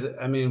 Because,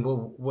 I mean,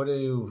 well, what do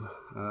you,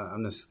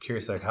 I'm just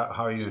curious, like,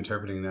 how are you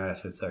interpreting that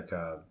if it's like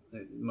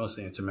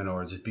mostly instrumental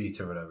or just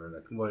beats or whatever?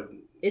 Like, what?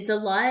 It's a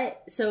lot.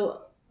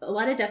 So a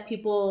lot of deaf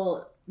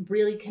people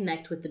really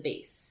connect with the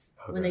bass.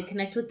 Okay. When they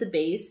connect with the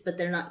bass, but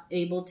they're not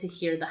able to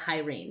hear the high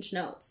range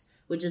notes,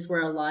 which is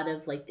where a lot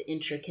of like the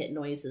intricate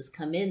noises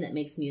come in that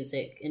makes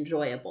music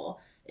enjoyable.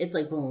 It's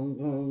like boom,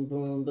 boom,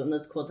 boom, boom.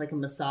 That's cool. It's like a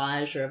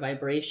massage or a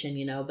vibration,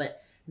 you know,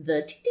 but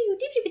the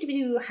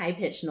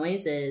high-pitched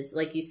noises,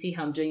 like you see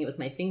how I'm doing it with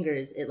my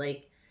fingers, it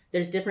like,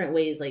 there's different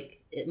ways,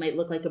 like it might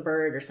look like a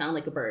bird or sound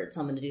like a bird,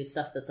 so I'm going to do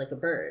stuff that's like a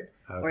bird.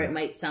 Okay. Or it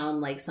might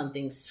sound like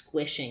something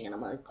squishing, and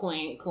I'm like,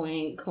 quink,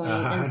 quink,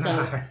 quink. And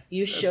so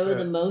you show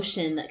the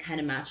motion that kind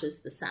of matches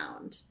the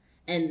sound.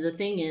 And the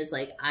thing is,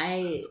 like,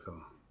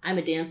 I'm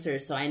a dancer,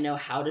 so I know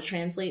how to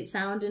translate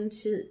sound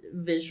into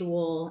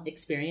visual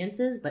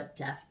experiences, but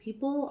deaf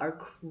people are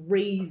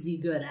crazy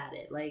good at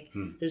it. Like,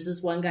 there's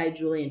this one guy,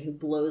 Julian, who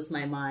blows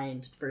my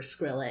mind for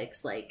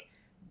Skrillex. Like,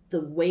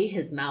 the way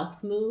his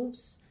mouth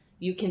moves,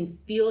 you can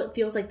feel, it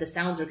feels like the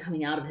sounds are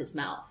coming out of his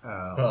mouth.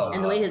 Oh.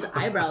 And the way his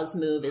eyebrows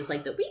move is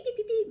like the beep, beep,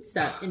 beep, beep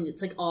stuff, and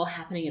it's like all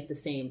happening at the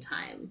same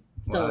time.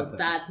 So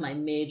that's my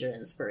major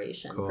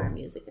inspiration for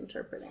music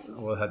interpreting.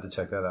 We'll have to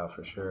check that out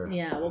for sure.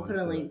 Yeah, we'll put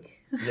a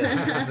link.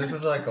 Yeah, this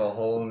is like a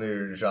whole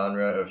new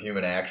genre of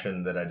human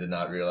action that I did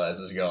not realize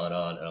was going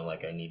on, and I'm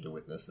like, I need to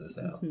witness this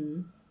now.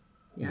 Mm-hmm.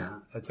 Yeah,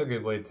 it's a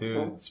good way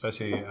too,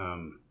 especially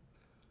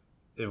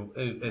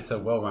it's a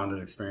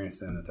well-rounded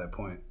experience then at that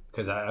point.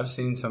 Because I've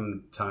seen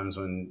some times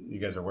when you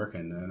guys are working,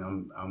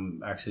 and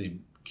I'm actually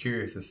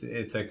curious to see.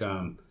 It's like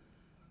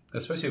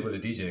especially with a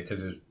DJ,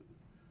 because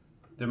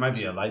there might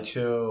be a light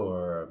show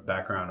or a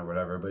background or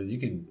whatever, but you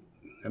could,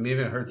 I mean,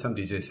 even heard some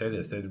DJs say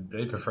this,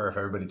 they prefer if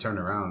everybody turned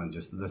around and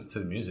just listened to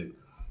the music.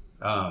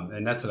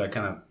 And that's what I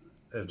kind of,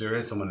 if there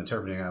is someone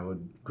interpreting, I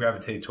would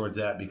gravitate towards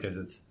that, because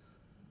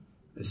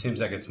it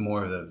seems like it's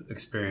more of the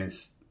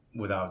experience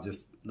without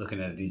just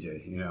looking at a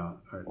DJ, you know,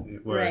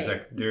 whereas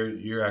like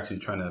you're actually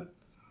trying to,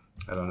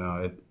 I don't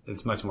know,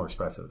 it's much more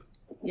expressive.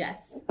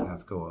 Yes.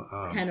 That's cool.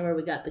 It's kind of where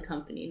we got the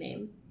company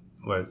name.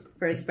 What?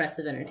 For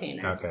Expressive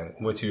Entertainers. Okay.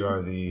 Which you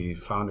are the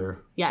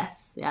founder?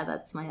 Yes. Yeah,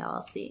 that's my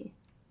LLC.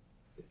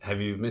 Have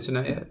you mentioned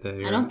that yet?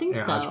 That I don't think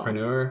so. You're an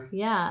entrepreneur?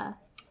 Yeah.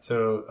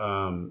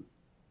 So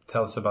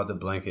tell us about the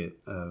blanket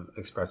of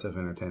Expressive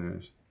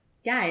Entertainers.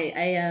 Yeah,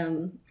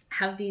 I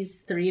have these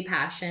 3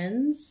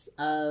 passions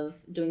of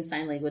doing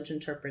sign language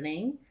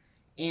interpreting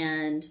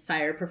and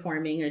fire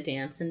performing or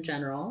dance in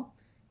general,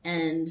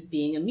 and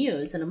being a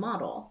muse and a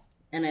model.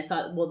 And I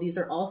thought, well, these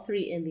are all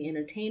 3 in the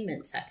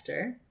entertainment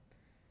sector.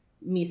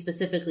 Me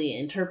specifically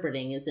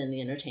interpreting is in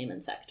the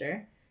entertainment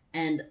sector.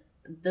 And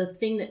the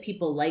thing that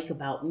people like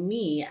about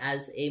me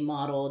as a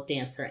model,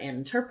 dancer, and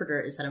interpreter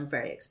is that I'm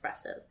very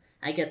expressive.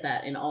 I get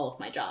that in all of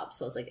my jobs.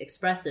 So I was like,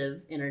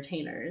 expressive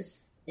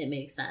entertainers, it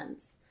makes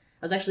sense.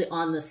 I was actually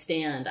on the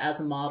stand as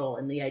a model,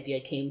 and the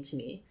idea came to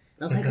me.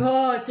 And I was like,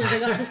 oh, as soon as I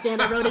got off the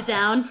stand, I wrote it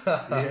down.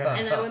 Yeah.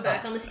 And then I went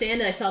back on the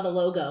stand and I saw the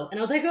logo. And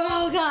I was like,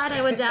 oh, God.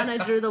 I went down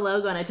and I drew the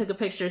logo and I took a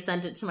picture,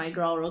 sent it to my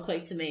girl real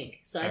quick to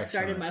make. So I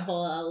started my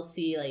whole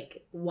LLC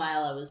like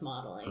while I was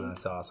modeling. Oh,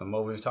 that's awesome.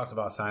 Well, we've talked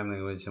about sign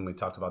language and we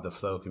talked about the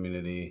flow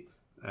community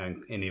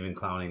and even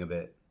clowning a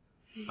bit.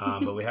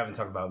 But we haven't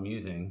talked about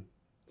musing.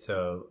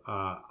 So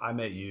I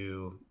met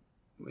you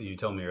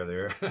told me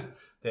earlier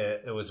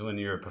that it was when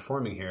you were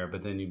performing here,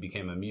 but then you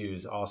became a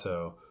muse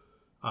also.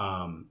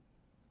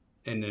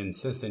 And then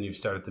since then you've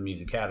started the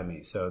Muse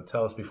Academy. So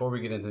tell us, before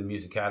we get into the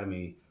Muse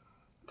Academy,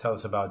 tell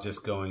us about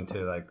just going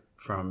to like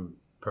from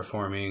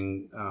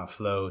performing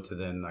flow to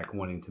then like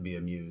wanting to be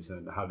a muse,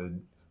 and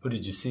who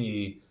did you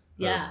see?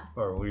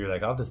 Or were you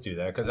like, I'll just do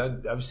that? Because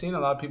I've seen a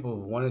lot of people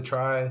want to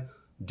try,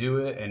 do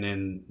it, and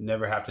then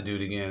never have to do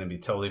it again and be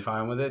totally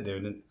fine with it.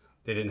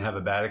 They didn't have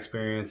a bad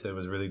experience. It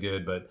was really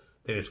good, but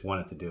they just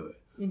wanted to do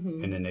it.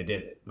 Mm-hmm. And then they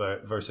did it.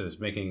 But versus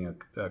making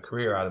a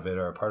career out of it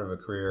or a part of a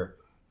career,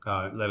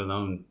 let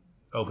alone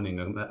opening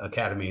an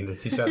academy to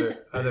teach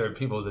other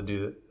people to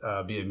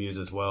be a muse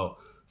as well.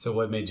 So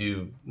what made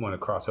you want to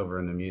cross over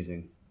into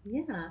musing?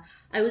 Yeah,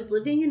 I was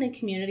living in a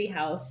community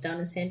house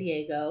down in San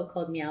Diego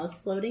called Muse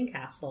Floating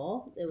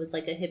Castle. It was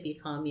like a hippie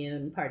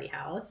commune party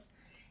house.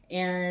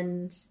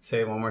 And say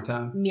it one more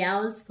time.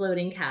 Muse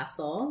Floating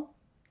Castle.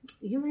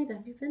 Have you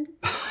been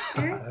to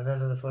Eric? I've been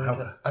to the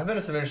floating. I've been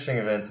to some interesting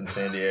events in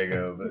San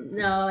Diego, but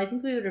no, I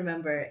think we would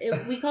remember.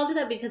 We called it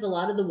that because a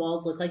lot of the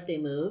walls looked like they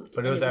moved.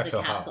 But it was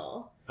actually a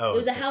castle. House. Oh, it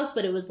was a house,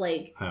 but it was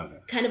like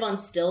kind of on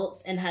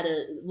stilts and had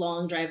a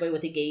long driveway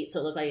with a gate,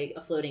 so it looked like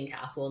a floating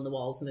castle, and the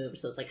walls moved,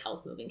 so it's like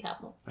house moving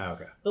castle. Oh,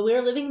 okay. But we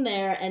were living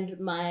there, and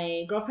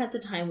my girlfriend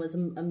at the time was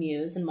a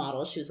muse and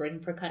model. She was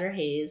working for Cutter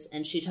Hayes,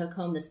 and she took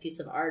home this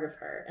piece of art of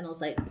her, and I was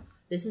like,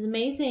 this is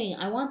amazing.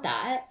 I want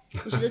that.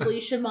 And she's like, well,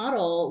 you should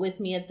model with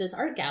me at this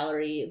art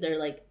gallery. They're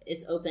like,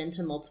 it's open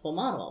to multiple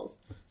models.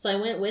 So I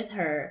went with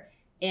her,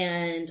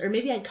 or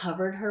maybe I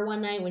covered her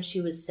one night when she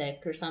was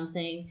sick or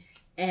something.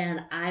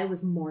 And I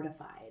was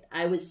mortified.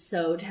 I was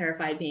so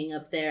terrified being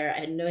up there.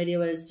 I had no idea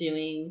what I was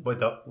doing. But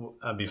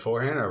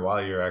beforehand or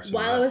while you were actually...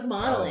 While I was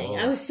modeling.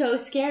 I was so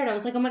scared. I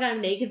was like, oh my God,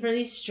 I'm naked for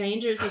these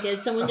strangers. Like,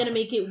 is someone going to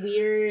make it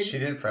weird? She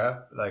didn't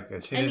prep?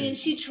 I mean,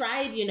 she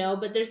tried,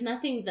 but there's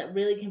nothing that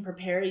really can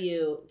prepare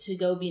you to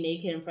go be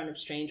naked in front of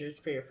strangers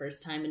for your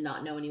first time and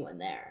not know anyone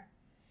there.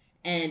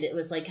 And it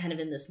was like kind of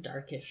in this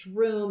darkish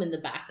room in the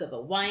back of a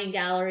wine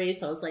gallery.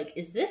 So I was like,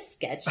 is this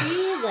sketchy?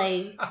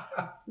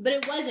 But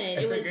it wasn't.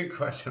 It's a good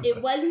question.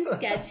 It wasn't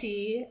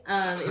sketchy.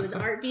 It was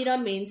Art Beat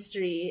on Main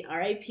Street,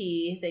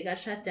 RIP. They got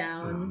shut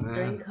down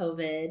during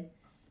COVID.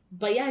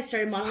 But yeah, I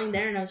started modeling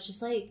there and I was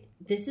just like,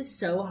 this is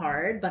so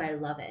hard, but I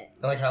love it.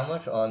 Like, how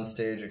much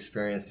on-stage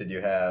experience did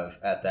you have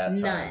at that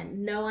time?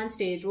 None. No on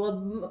stage.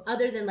 Well,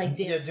 other than like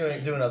dance. Yeah,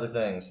 doing other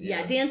things.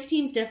 Yeah, dance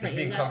team's different. Just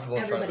being comfortable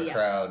in front of a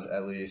crowd,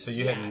 at least. So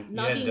you hadn't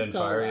done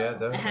Fire yet,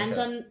 though? I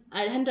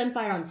hadn't done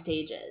Fire on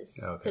stages.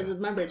 Because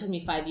remember, it took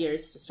me 5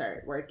 years to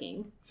start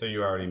working. So you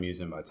were already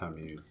musing by the time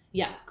you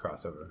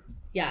crossed over.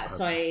 Yeah,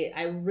 so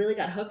I really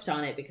got hooked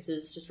on it because it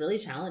was just really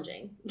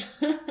challenging.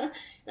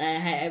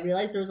 I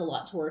realized there was a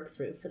lot to work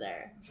through for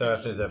there. So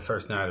after the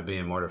first night of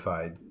being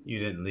mortified, you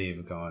didn't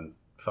leave going,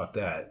 fuck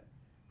that.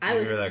 I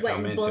was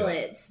sweating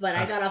bullets, but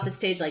I got off the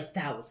stage like,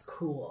 that was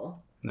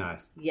cool.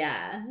 Nice.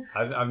 Yeah.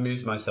 I've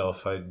mused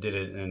myself. I did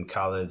it in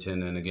college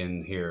and then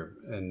again here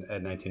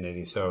at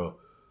 1980. So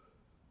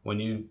when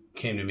you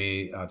came to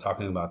me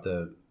talking about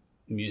the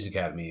Muse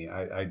Academy,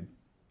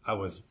 I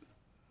was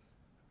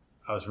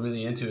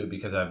really into it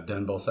because I've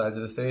done both sides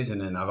of the stage,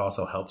 and then I've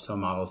also helped some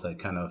models that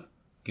kind of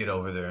get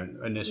over their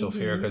initial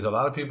fear, because a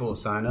lot of people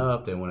sign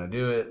up, they want to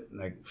do it,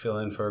 like fill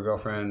in for a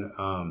girlfriend,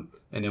 and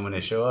then when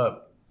they show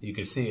up, you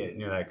can see it, and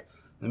you're like,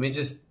 let me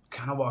just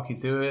kind of walk you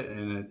through it,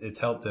 and it's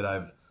helped that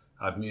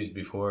I've mused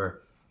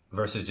before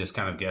versus just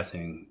kind of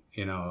guessing,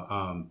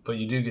 but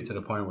you do get to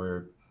the point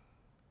where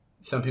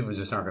some people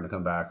just aren't going to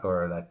come back,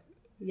 or like,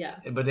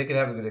 but they could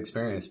have a good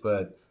experience.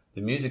 But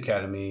the Muse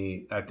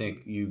Academy, I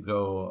think you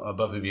go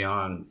above and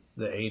beyond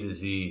the A to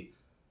Z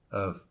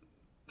of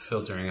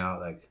filtering out,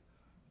 like,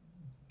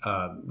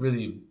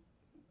 really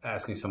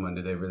asking someone,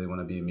 do they really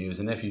want to be a muse?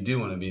 And if you do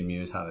want to be a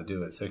muse, how to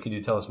do it. So could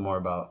you tell us more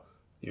about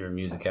your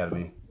Muse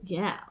Academy?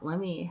 Yeah, let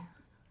me.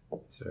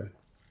 Sure.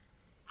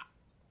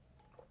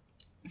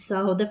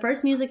 So the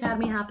first Muse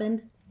Academy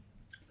happened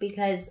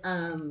because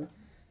I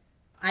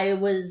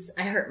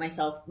hurt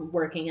myself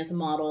working as a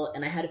model,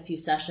 and I had a few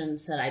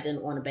sessions that I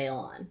didn't want to bail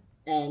on.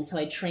 And so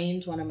I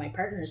trained one of my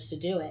partners to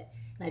do it,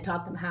 and I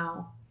taught them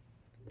how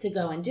to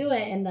go and do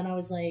it. And then I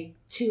was like,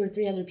 2 or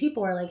 3 other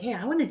people were like, hey,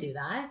 I want to do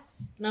that.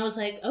 And I was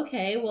like,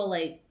 okay, well,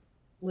 like,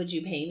 would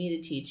you pay me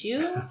to teach you?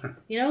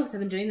 Because I've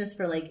been doing this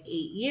for like 8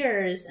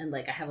 years, and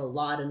like I have a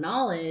lot of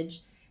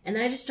knowledge. And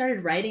then I just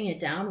started writing it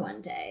down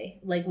one day,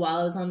 like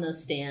while I was on the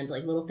stand,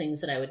 like little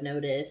things that I would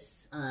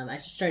notice. I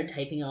just started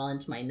typing it all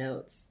into my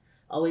notes.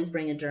 Always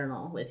bring a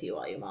journal with you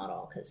while you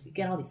model, because you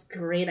get all these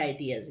great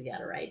ideas you got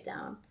to write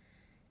down.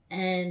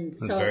 And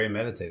it's very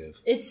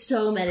meditative. It's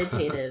so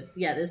meditative.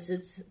 Yeah,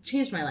 it's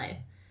changed my life.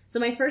 So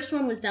my first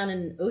one was down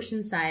in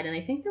Oceanside, and I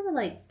think there were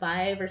like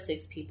 5 or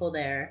 6 people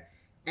there.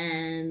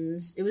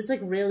 And it was like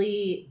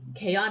really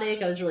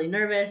chaotic. I was really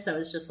nervous. I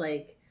was just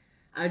like,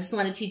 I just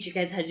want to teach you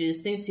guys how to do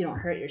these things so you don't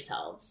hurt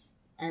yourselves.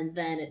 And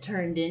then it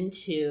turned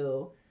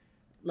into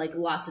like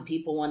lots of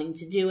people wanting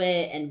to do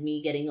it and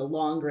me getting a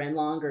longer and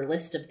longer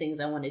list of things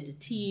I wanted to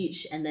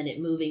teach. And then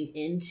it moving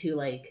into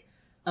like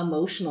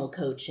emotional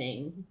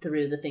coaching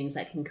through the things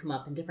that can come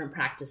up and different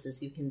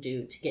practices you can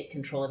do to get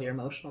control of your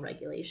emotional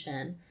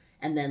regulation.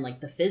 And then like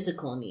the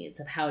physical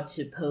needs of how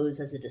to pose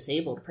as a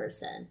disabled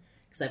person.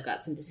 Because I've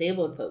got some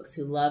disabled folks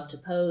who love to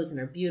pose and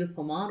are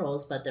beautiful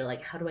models, but they're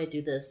like, how do I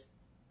do this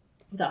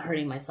without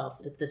hurting myself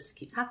if this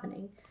keeps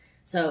happening?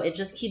 So it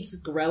just keeps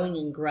growing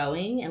and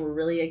growing, and we're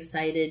really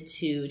excited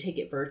to take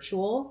it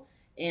virtual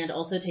and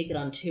also take it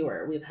on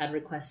tour. We've had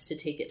requests to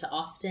take it to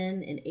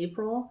Austin in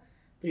April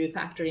through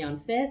Factory on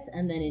 5th,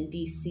 and then in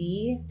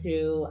DC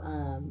through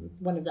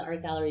one of the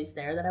art galleries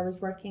there that I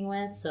was working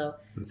with. So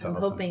I'm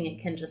hoping it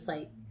can just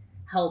like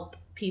help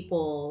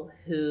people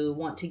who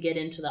want to get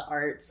into the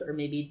arts or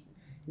maybe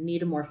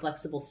need a more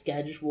flexible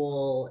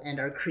schedule and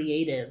are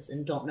creatives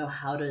and don't know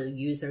how to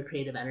use their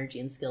creative energy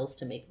and skills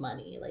to make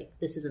money. Like,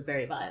 this is a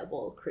very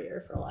viable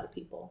career for a lot of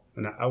people.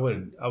 And I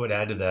would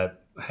add to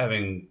that,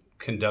 having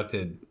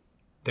conducted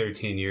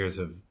 13 years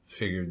of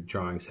figure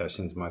drawing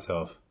sessions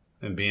myself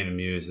and being a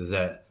muse, is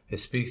that it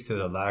speaks to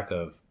the lack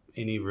of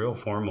any real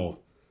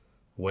formal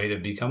way to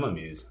become a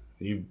muse.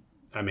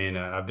 I've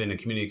been to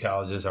community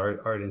colleges,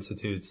 art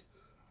institutes,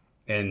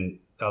 and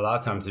a lot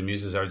of times the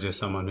muses are just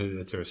someone who,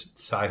 it's their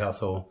side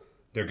hustle.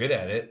 They're good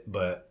at it,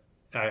 but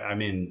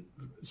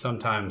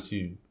sometimes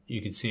you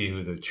can see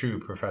who the true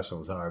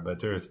professionals are.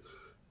 But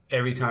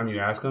every time you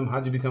ask them,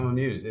 how'd you become a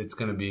muse? It's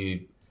going to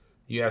be,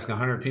 you ask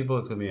 100 people,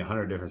 it's going to be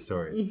 100 different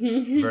stories.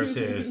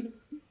 Versus,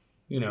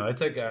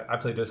 it's like, I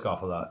play disc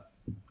golf a lot.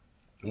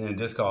 And in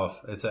disc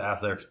golf, it's an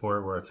athletic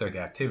sport where it's like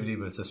activity,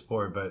 but it's a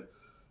sport. But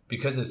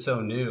because it's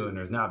so new and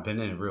there's not been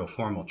any real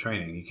formal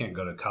training, you can't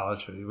go to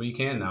college. Well, you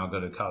can now go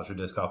to college for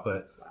disc golf,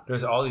 but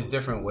there's all these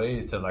different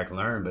ways to like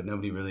learn, but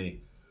nobody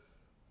really,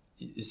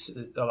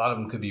 a lot of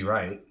them could be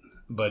right,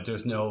 but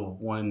there's no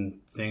one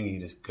thing you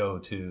just go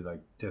to,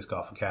 like Disc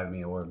Golf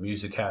Academy or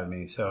Muse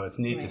Academy. So it's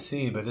neat to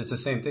see, but it's the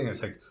same thing.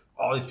 It's like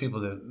all these people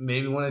that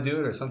maybe want to do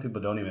it, or some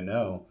people don't even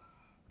know,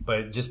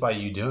 but just by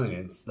you doing it,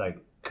 it's like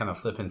kind of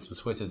flipping some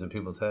switches in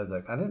people's heads.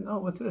 Like, I didn't know,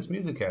 what's this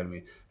Muse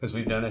Academy? Because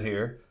we've done it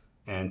here.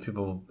 And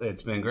people,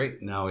 it's been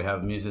great. Now we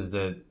have muses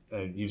that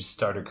you've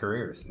started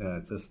careers. And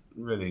it's just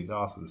really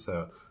awesome.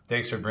 So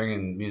thanks for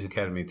bringing Muse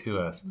Academy to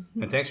us.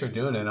 And thanks for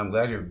doing it. I'm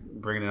glad you're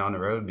bringing it on the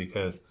road,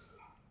 because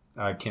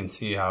I can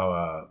see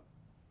how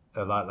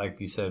a lot, like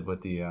you said,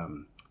 with the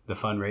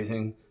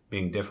fundraising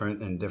being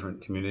different in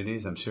different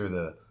communities. I'm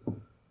sure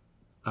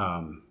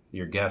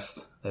your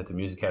guests at the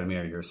Muse Academy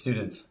or your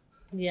students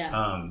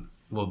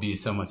will be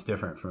so much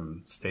different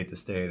from state to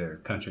state or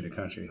country to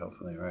country,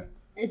 hopefully, right?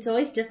 It's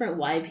always different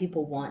why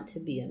people want to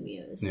be a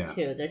muse,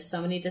 too. There's so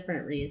many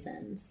different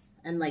reasons.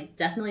 And, like,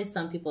 definitely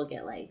some people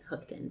get, like,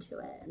 hooked into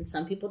it. And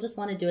some people just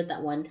want to do it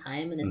that one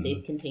time in a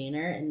safe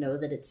container and know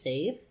that it's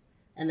safe.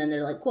 And then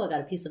they're like, cool, I got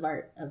a piece of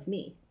art of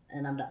me,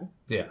 and I'm done.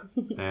 Yeah,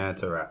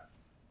 that's a wrap.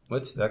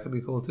 That could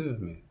be cool,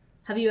 too.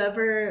 Have you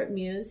ever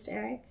mused,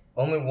 Eric?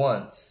 Only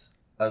once.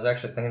 I was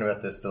actually thinking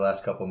about this the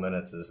last couple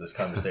minutes as this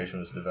conversation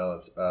was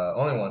developed.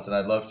 Only once, and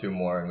I'd love to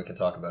more, and we can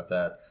talk about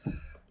that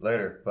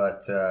later,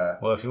 but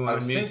well, if you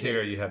want to muse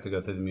here, you have to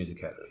go to the Muse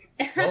Academy.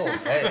 Oh,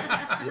 hey,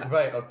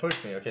 right,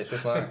 push me. Okay,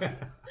 twist my arm.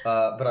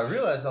 But I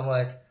realized, I'm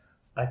like,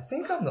 I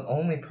think I'm the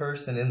only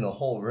person in the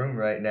whole room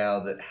right now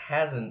that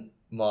hasn't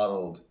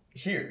modeled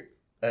here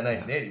at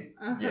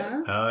 1980.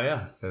 Yeah. Oh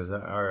yeah, because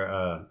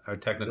our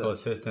technical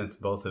assistants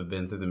both have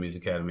been through the Muse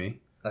Academy.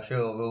 I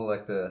feel a little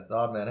like the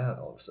odd man out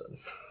all of a sudden.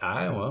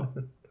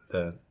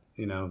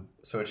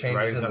 So it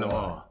changes in the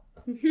wall.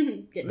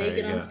 Get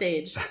naked on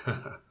stage.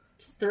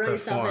 Just throw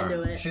yourself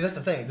into it. See, that's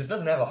the thing. This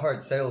doesn't have a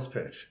hard sales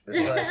pitch.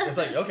 It's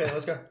like, okay,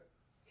 let's go.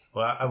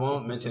 Well, I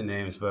won't mention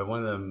names, but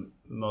one of the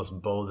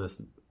most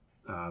boldest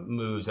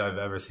moves I've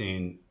ever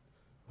seen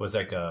was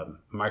like a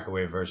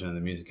microwave version of the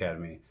Muse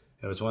Academy.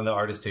 It was one of the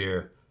artists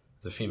here,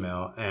 was a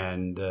female,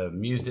 and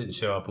Muse didn't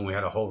show up, and we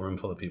had a whole room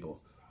full of people.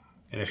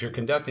 And if you're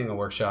conducting a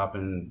workshop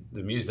and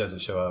the Muse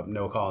doesn't show up,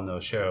 no call, no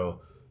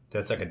show,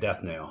 that's like a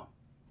death nail.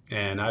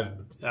 And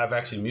I've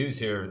actually mused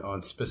here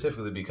on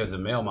specifically because the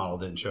male model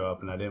didn't show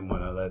up, and I didn't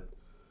want to let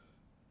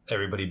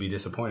everybody be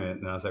disappointed.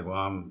 And I was like, well,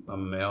 I'm a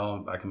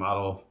male, I can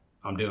model,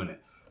 I'm doing it.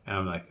 And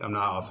I'm like, I'm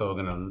not also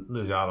going to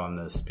lose out on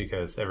this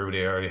because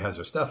everybody already has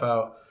their stuff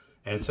out.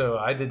 And so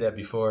I did that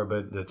before,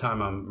 but the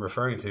time I'm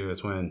referring to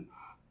is when,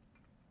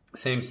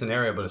 same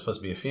scenario, but it's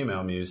supposed to be a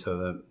female muse,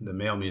 so the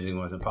male musing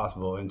wasn't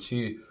possible. And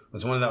she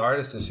was one of the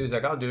artists, and she was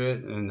like, I'll do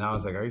it. And I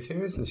was like, are you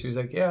serious? And she was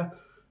like, yeah.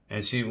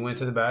 And she went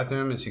to the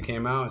bathroom, and she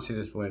came out, and she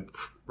just went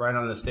right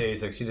on the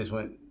stage. Like, she just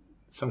went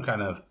some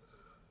kind of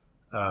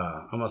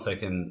almost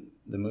like in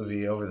the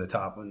movie Over the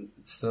Top when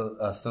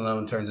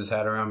Stallone turns his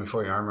hat around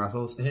before he arm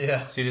wrestles.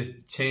 Yeah. She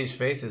just changed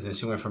faces and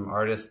she went from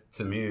artist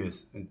to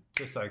Muse, and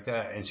just like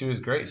that. And she was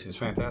great. She was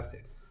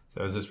fantastic. So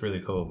it was just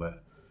really cool.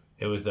 But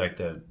it was like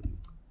the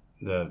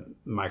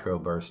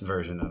microburst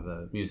version of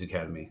the Muse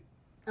Academy.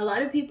 A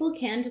lot of people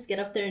can just get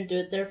up there and do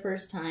it their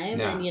first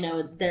time,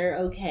 and they're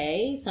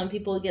okay. Some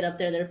people get up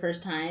there their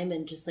first time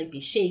and just like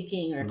be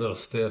shaking or a little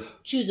stiff,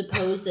 choose a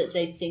pose that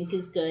they think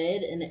is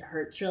good and it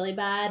hurts really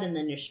bad, and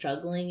then you're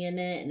struggling in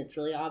it and it's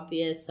really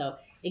obvious. So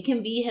it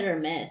can be hit or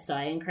miss. So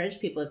I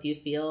encourage people, if you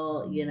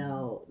feel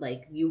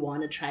like you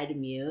want to try to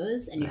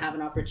Muse and you have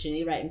an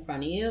opportunity right in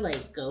front of you,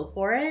 like go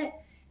for it.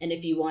 And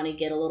if you want to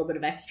get a little bit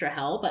of extra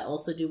help, I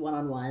also do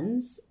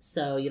one-on-ones.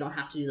 So you don't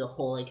have to do the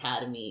whole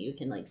academy. You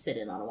can like sit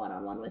in on a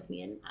one-on-one with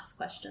me and ask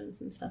questions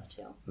and stuff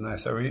too.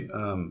 Nice. Are we?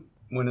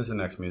 When is the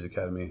next Muse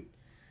Academy?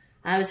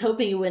 I was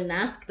hoping you wouldn't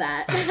ask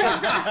that.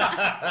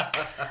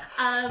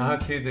 I'll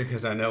tease it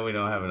because I know we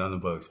don't have it on the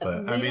books,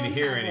 but I mean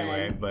here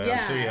anyway. But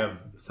I'm sure you have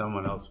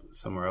somewhere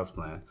else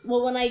planned.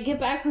 Well, when I get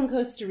back from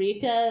Costa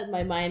Rica,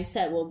 my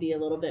mindset will be a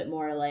little bit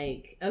more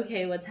like,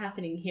 okay, what's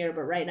happening here?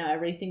 But right now,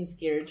 everything's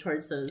geared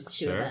towards those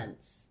two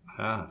events.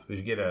 If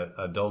you get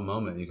a dull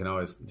moment, you can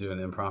always do an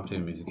impromptu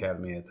Muse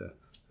Academy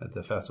at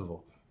the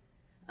festival.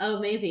 Oh,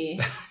 maybe.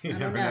 I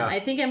don't know. I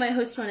think I might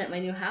host one at my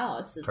new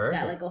house. It's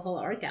got like a whole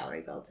art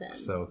gallery built in.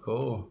 So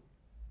cool.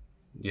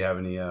 Do you have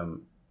any art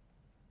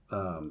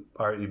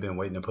you've been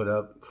waiting to put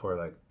up for,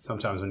 like,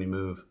 sometimes when you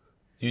move?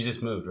 You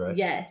just moved, right?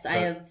 Yes. I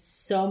have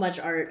so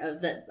much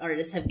art that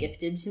artists have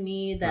gifted to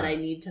me that I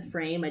need to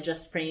frame. I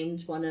just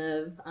framed one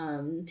of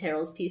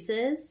Terrell's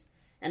pieces,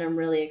 and I'm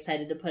really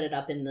excited to put it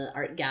up in the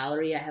art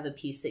gallery. I have a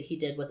piece that he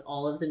did with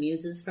all of the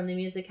muses from the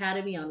Muse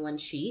Academy on one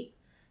sheet.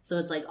 So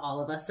it's like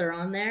all of us are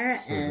on there.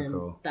 Super and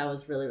cool. That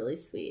was really, really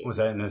sweet. Was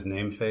that in his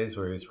name phase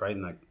where he was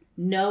writing like...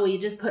 No, he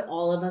just put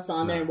all of us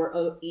on there, and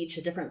we're each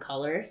a different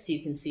color. So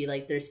you can see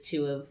like there's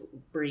 2 of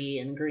Bree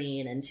in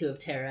green and 2 of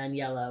Tara in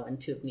yellow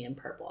and 2 of me in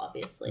purple,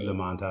 obviously. The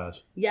montage.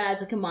 Yeah,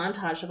 it's like a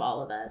montage of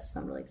all of us.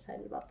 I'm really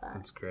excited about that.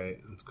 That's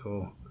great. That's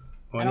cool.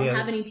 Well, I don't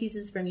have any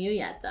pieces from you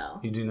yet, though.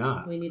 You do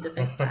not? We need to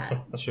fix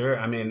that. Sure.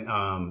 I mean,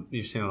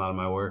 you've seen a lot of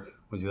my work.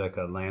 Would you like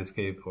a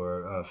landscape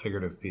or a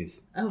figurative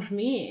piece? Oh, for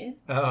me?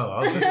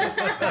 Oh, okay.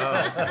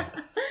 Okay.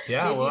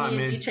 Yeah, maybe well, I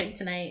mean, Dietrich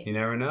tonight. You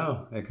never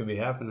know. It could be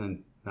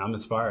happening. I'm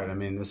inspired. I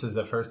mean, this is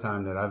the first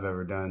time that I've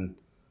ever done.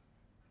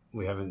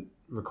 We haven't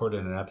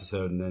recorded an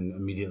episode and then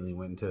immediately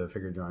went into a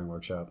figure drawing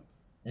workshop.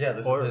 Yeah,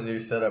 this is a new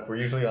setup. We're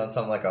usually on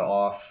some like a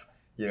off,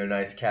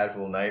 nice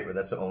casual night where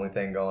that's the only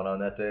thing going on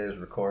that day is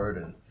record.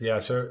 And yeah,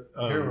 sure.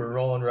 Here we're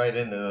rolling right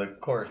into the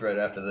course right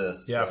after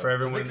this. Yeah, for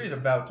everyone. Victory's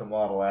about to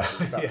model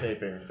after we stop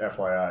taping.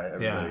 FYI,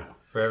 everybody. Yeah,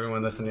 for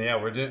everyone listening. Yeah,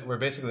 we're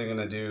basically going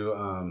to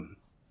do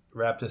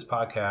wrap this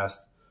podcast,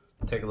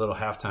 take a little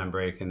halftime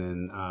break, and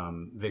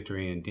then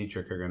Victory and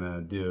Dietrich are going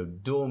to do a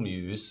dual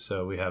Muse.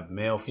 So we have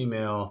male,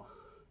 female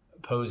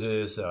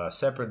poses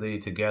separately,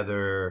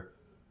 together,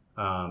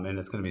 and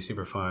it's going to be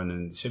super fun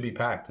and should be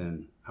packed.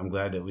 And I'm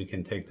glad that we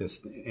can take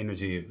this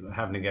energy of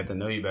having to get to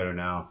know you better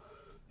now,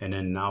 and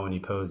then now when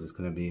you pose, it's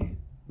going to be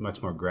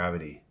much more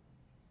gravity.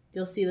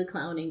 You'll see the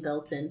clowning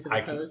built into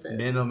the poses. Then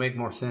it'll make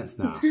more sense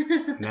now.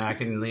 Now I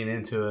can lean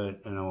into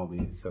it, and I won't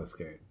be so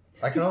scared.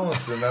 I can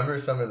almost remember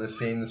some of the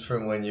scenes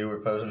from when you were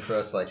posing for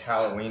us, like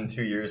Halloween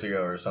 2 years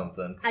ago or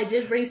something. I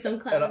did bring some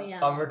clowny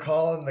out. I'm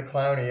recalling the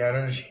clowny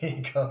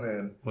energy come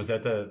in. Was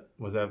that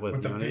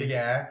with the big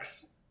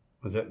axe?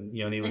 Was that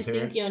Yoni was here? I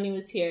think Yoni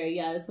was here.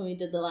 Yeah, it was when we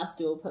did the last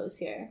dual pose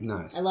here.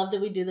 Nice. I love that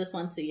we do this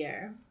once a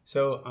year.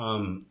 So,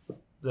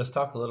 let's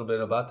talk a little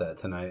bit about that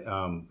tonight.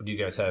 Do you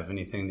guys have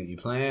anything that you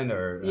planned,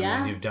 or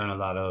I mean, you've done a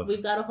lot of?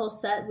 We've got a whole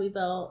set we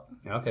built.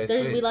 Okay,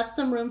 sweet. We left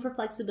some room for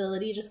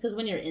flexibility, just because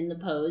when you're in the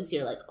pose,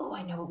 you're like, oh,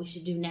 I know what we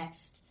should do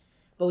next.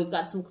 But we've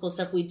got some cool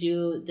stuff. We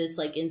do this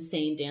like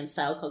insane dance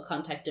style called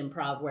contact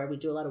improv, where we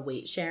do a lot of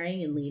weight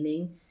sharing and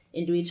leaning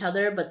into each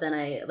other. But then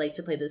I like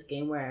to play this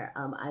game where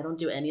I don't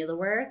do any of the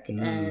work,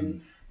 and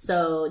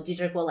so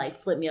Dietrich will like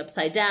flip me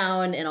upside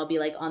down, and I'll be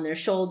like on their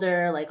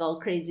shoulder, like all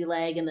crazy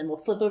leg, and then we'll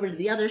flip over to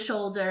the other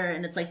shoulder,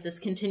 and it's like this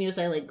continuous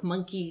like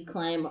monkey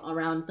climb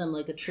around them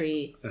like a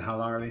tree. And how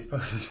long are these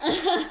poses?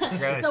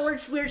 So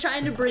we're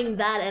trying to bring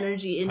that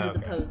energy into the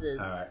poses.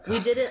 All right. We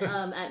did it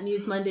at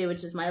Muse Monday,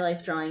 which is my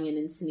life drawing in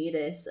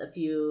Encinitas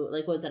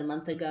a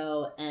month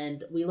ago,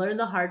 and we learned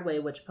the hard way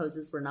which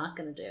poses we're not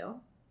going to do.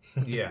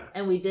 Yeah.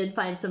 And we did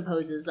find some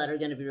poses that are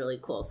going to be really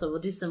cool. So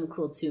we'll do some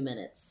cool 2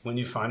 minutes. When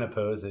you find a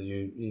pose that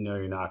you know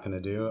you're not going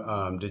to do,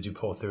 did you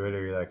pull through it,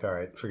 or you're like, all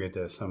right, forget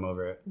this, I'm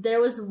over it? There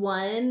was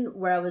one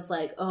where I was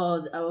like,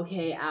 oh,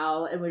 okay,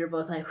 ow. And we were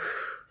both like, whew.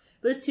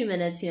 But it's 2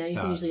 minutes, you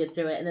can usually get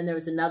through it. And then there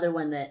was another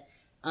one that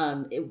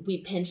we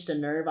pinched a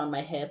nerve on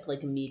my hip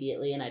like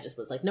immediately. And I just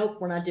was like, nope,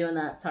 we're not doing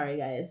that. Sorry,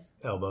 guys.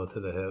 Elbow to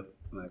the hip.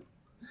 Like,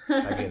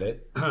 I get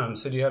it.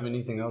 So do you have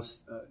anything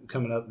else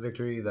coming up,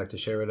 Victory, you'd like to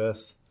share with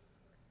us?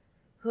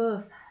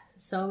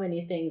 so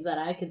many things that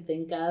I could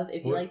think of.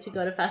 If you like to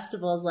go to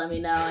festivals, let me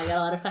know. I got a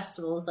lot of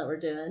festivals that we're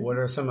doing. What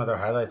are some other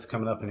highlights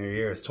coming up in your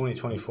year? It's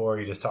 2024.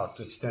 You just talked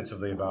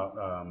extensively about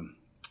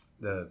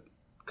the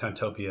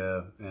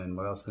Cantopia and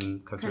what else in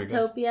Costa Rica?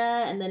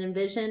 Cantopia and then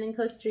Envision in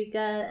Costa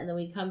Rica. And then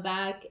we come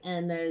back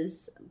and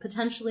there's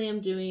potentially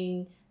I'm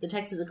doing the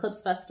Texas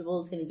Eclipse Festival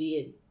is going to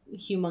be a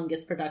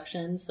humongous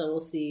production. So we'll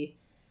see.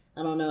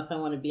 I don't know if I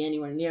want to be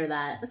anywhere near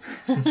that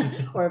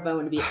or if I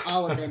want to be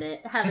all up in it.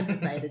 Haven't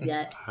decided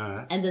yet.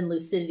 Right. And then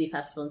Lucidity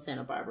Festival in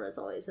Santa Barbara is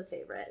always a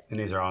favorite. And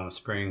these are all in the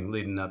spring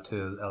leading up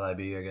to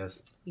LIB, I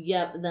guess.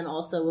 Yep. And then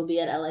also we'll be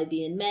at LIB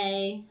in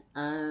May,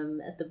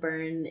 at the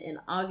Burn in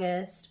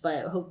August,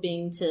 but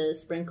hoping to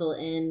sprinkle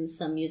in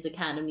some music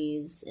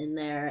academies in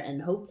there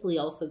and hopefully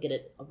also get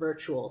it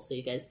virtual so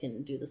you guys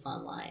can do this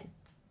online.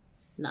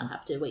 Not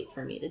have to wait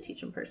for me to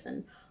teach in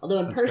person. Although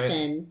in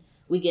person... Great.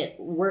 We get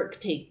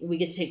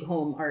to take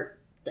home art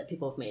that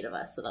people have made of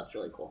us, so that's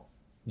really cool.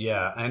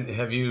 Yeah, and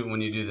have you,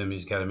 when you do the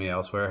Music Academy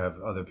elsewhere, have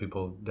other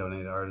people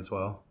donate art as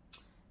well?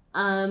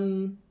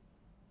 Not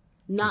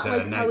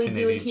like how we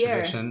do it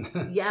here.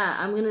 Yeah,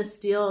 I'm gonna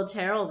steal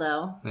Terrell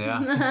though.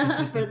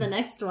 Yeah, for the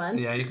next one.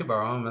 Yeah, you could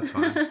borrow them. That's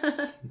fine.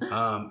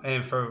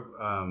 And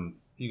for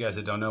you guys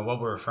that don't know,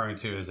 what we're referring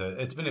to is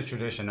it's been a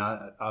tradition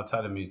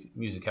outside of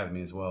Music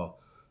Academy as well.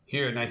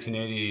 Here at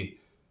 1980,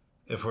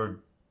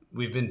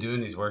 we've been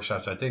doing these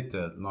workshops. I think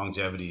the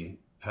longevity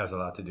has a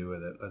lot to do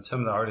with it. But some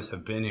of the artists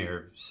have been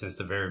here since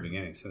the very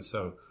beginning.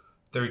 So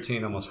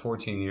 13, almost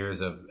 14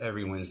 years of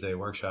every Wednesday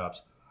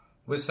workshops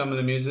with some of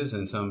the muses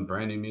and some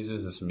brand new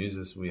muses and some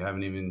muses we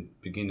haven't even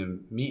begun to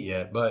meet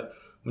yet. But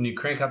when you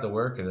crank out the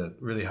work at a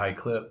really high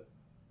clip,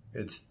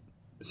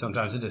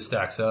 sometimes it just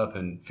stacks up,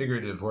 and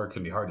figurative work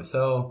can be hard to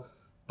sell.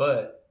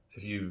 But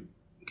if you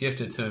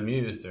gift it to a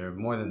muse, they're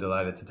more than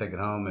delighted to take it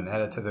home and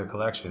add it to their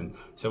collection.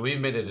 So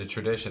we've made it a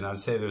tradition. I'd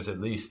say there's at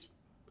least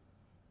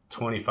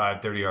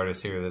 25, 30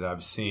 artists here that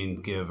I've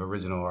seen give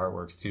original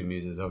artworks to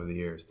muses over the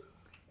years.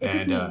 It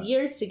took me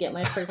years to get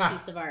my first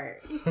piece of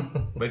art.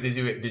 But did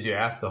you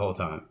ask the whole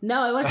time?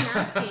 No, I wasn't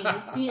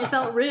asking. It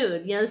felt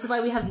rude. This is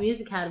why we have the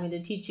Music Academy,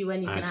 to teach you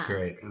when you can ask. That's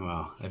great.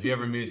 Well, if you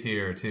ever muse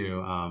here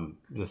too,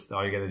 just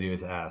all you got to do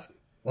is ask.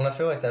 Well, I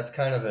feel like that's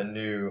kind of a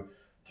new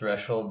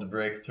threshold to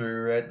break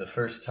through, right? The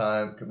first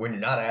time, when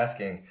you're not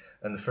asking,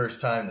 and the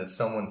first time that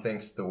someone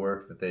thinks the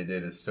work that they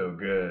did is so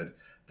good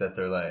that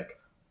they're like,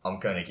 I'm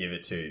gonna give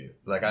it to you.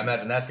 Like, I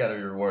imagine that's gotta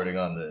be rewarding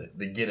on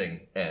the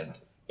getting end.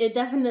 It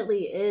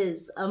definitely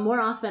is. More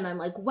often I'm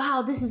like,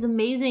 wow, this is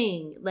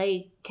amazing.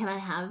 Like, can I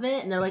have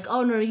it? And they're like,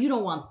 oh, no, you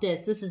don't want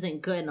this. This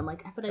isn't good. And I'm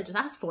like, but I just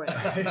asked for it.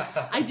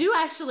 I do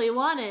actually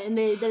want it. And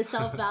their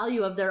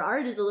self-value of their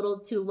art is a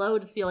little too low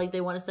to feel like they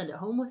want to send it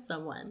home with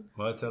someone.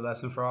 Well, it's a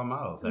lesson for all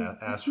models.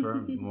 Ask for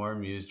more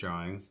muse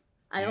drawings.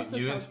 I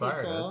also tell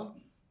people, us.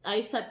 I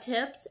accept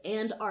tips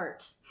and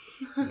art.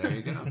 There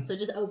you go. So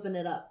just open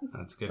it up.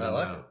 That's good to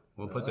know.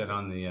 We'll put that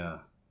on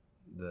the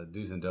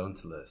do's and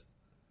don'ts list.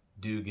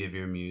 Do give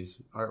your muse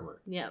artwork.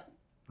 Yep.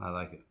 I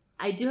like it.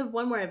 I do have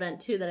one more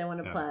event too that I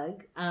want to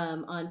plug.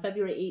 On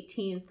February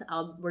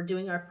 18th, we're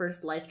doing our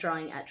first life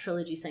drawing at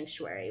Trilogy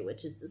Sanctuary,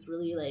 which is this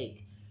really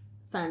like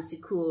fancy,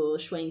 cool,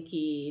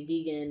 schwanky,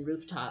 vegan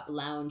rooftop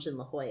lounge in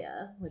La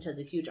Jolla, which has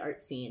a huge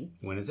art scene.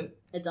 When is it?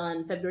 It's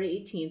on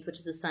February 18th, which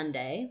is a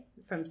Sunday,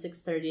 from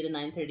 6:30 to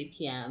 9:30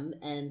 p.m.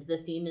 And the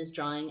theme is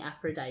drawing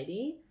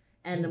Aphrodite.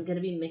 And I'm going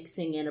to be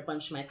mixing in a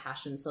bunch of my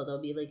passions. So there'll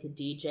be like a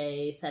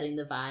DJ setting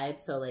the vibe.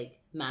 So like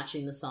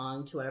matching the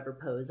song to whatever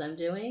pose I'm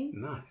doing.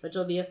 Nice. Which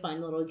will be a fun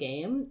little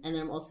game. And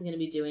then I'm also going to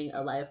be doing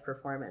a live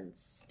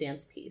performance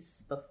dance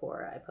piece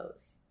before I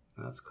pose.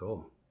 That's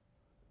cool.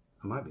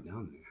 I might be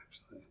down there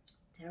actually.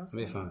 It'll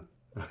be fun.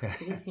 Okay.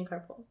 You guys can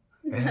carpool.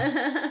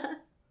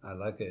 I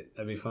like it.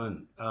 That'd be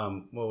fun.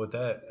 Well, with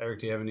that,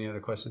 Eric, do you have any other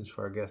questions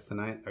for our guest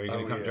tonight? Are you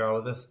going to come draw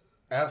with us?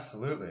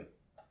 Absolutely.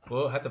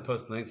 We'll have to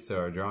post links to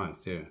our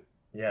drawings too.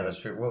 Yeah, that's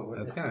true. Well,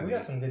 that's kind of we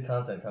got some good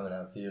content coming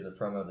out for you to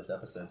promo this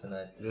episode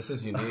tonight. This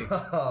is unique.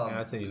 Yeah,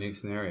 that's a unique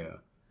scenario.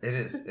 It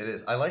is. It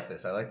is. I like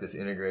this. I like this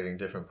integrating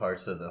different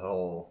parts of the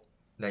whole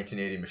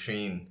 1980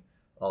 machine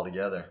all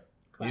together.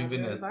 You've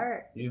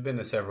been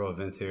to several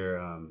events here.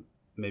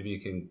 Maybe you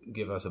can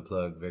give us a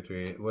plug,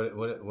 Victory.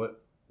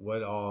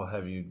 What all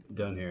have you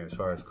done here as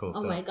far as cool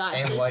stuff? Oh my gosh.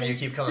 And why do you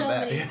keep coming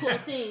back? So many cool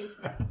things.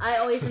 I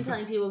always am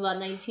telling people about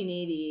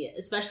 1980,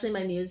 especially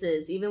my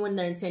muses. Even when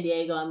they're in San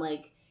Diego, I'm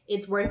like,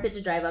 it's worth it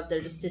to drive up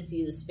there just to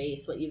see the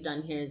space. What you've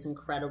done here is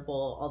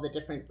incredible. All the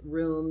different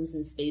rooms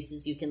and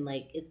spaces you can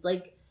like, it's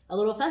like a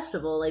little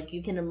festival. Like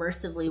you can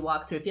immersively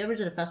walk through. If you ever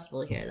did a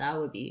festival here, that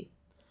would be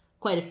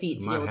quite a feat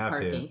to deal with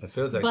parking. It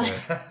feels like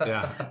that.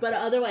 Yeah. But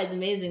otherwise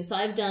amazing. So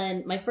I've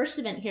done, my first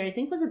event here, I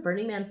think was a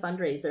Burning Man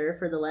fundraiser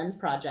for the Lens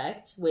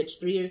Project, which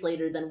 3 years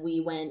later, then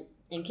we went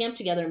and camped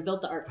together and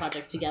built the art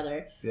project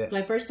together. Yes. So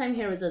my first time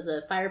here was as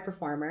a fire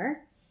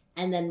performer.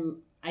 And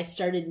then I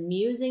started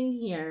musing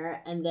here,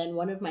 and then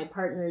one of my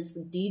partners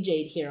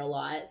DJ'd here a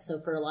lot.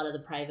 So for a lot of the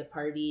private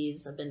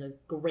parties, I've been to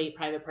great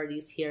private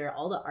parties here.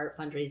 All the art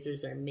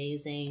fundraisers are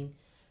amazing.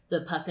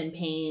 The puff and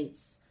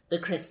paints, the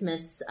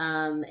Christmas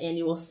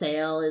annual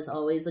sale is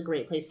always a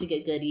great place to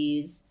get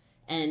goodies.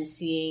 And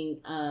seeing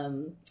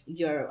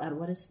your,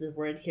 what is the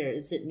word here?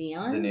 Is it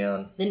neon? The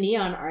neon. The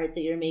neon art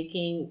that you're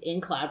making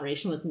in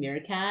collaboration with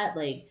Meerkat.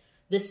 Like,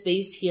 the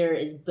space here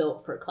is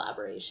built for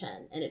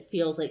collaboration. And it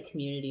feels like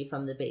community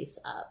from the base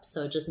up.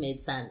 So it just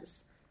made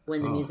sense.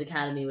 When the Muse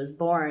Academy was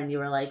born, you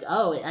were like,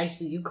 oh,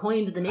 actually, you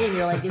coined the name.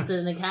 You're like, it's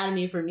an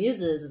academy for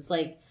muses. It's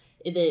like,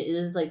 it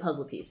is like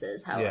puzzle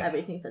pieces, how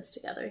everything fits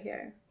together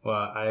here.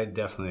 Well, I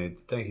definitely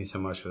thank you so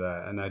much for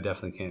that, and I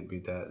definitely can't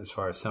beat that as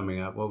far as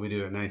summing up what we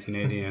do at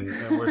 1980.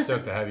 And we're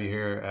stoked to have you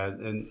here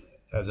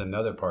as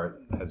another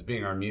part, as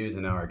being our muse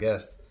and now our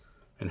guest,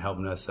 and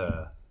helping us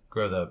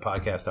grow the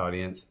podcast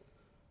audience.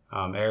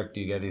 Eric,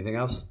 do you get anything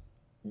else?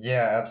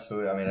 Yeah,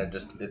 absolutely. I mean,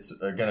 it's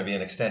going to be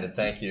an extended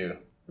thank you,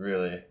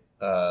 really,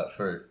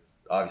 for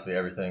obviously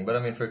everything, but I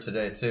mean for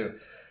today too.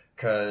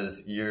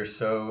 Because you're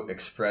so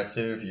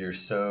expressive,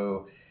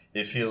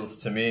 it feels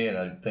to me, and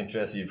I think,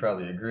 Jesse, you'd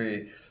probably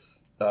agree,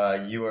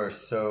 you are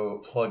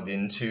so plugged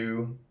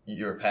into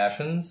your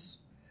passions.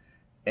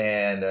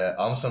 And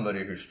I'm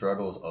somebody who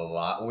struggles a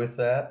lot with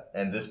that.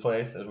 And this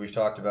place, as we've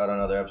talked about on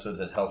other episodes,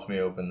 has helped me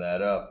open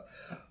that up.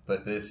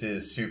 But this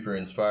is super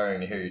inspiring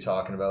to hear you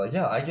talking about, like,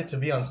 yeah, I get to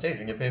be on stage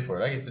and get paid for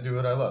it. I get to do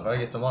what I love. I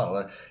get to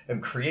model. I'm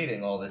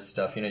creating all this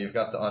stuff. You know, you've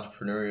got the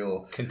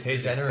entrepreneurial,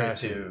 contagious,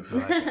 generative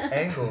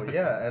angle.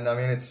 Yeah. And I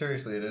mean, it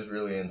is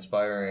really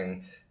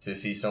inspiring to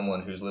see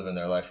someone who's living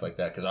their life like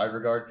that. Because I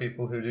regard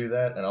people who do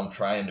that, and I'm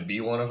trying to be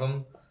one of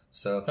them.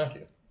 So thank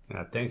you.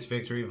 Yeah, thanks,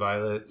 Victory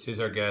Violet. She's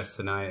our guest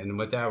tonight. And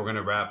with that, we're going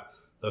to wrap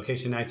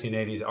Location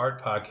 1980's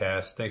Art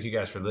Podcast. Thank you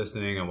guys for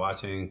listening and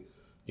watching.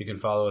 You can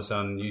follow us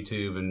on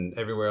YouTube and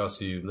everywhere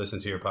else you listen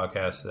to your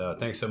podcast.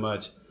 Thanks so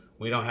much.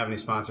 We don't have any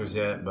sponsors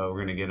yet, but we're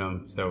going to get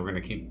them. So we're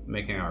going to keep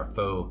making our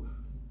faux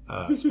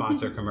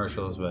sponsor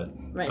commercials. But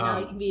right now,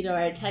 we can be to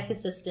our tech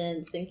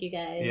assistants. Thank you,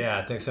 guys.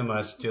 Yeah, thanks so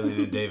much,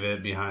 Jillian and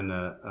David, behind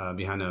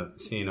the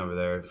scene over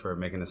there for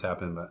making this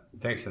happen. But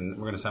thanks, and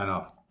we're going to sign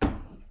off.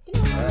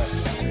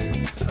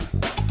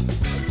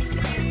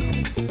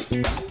 Good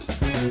night.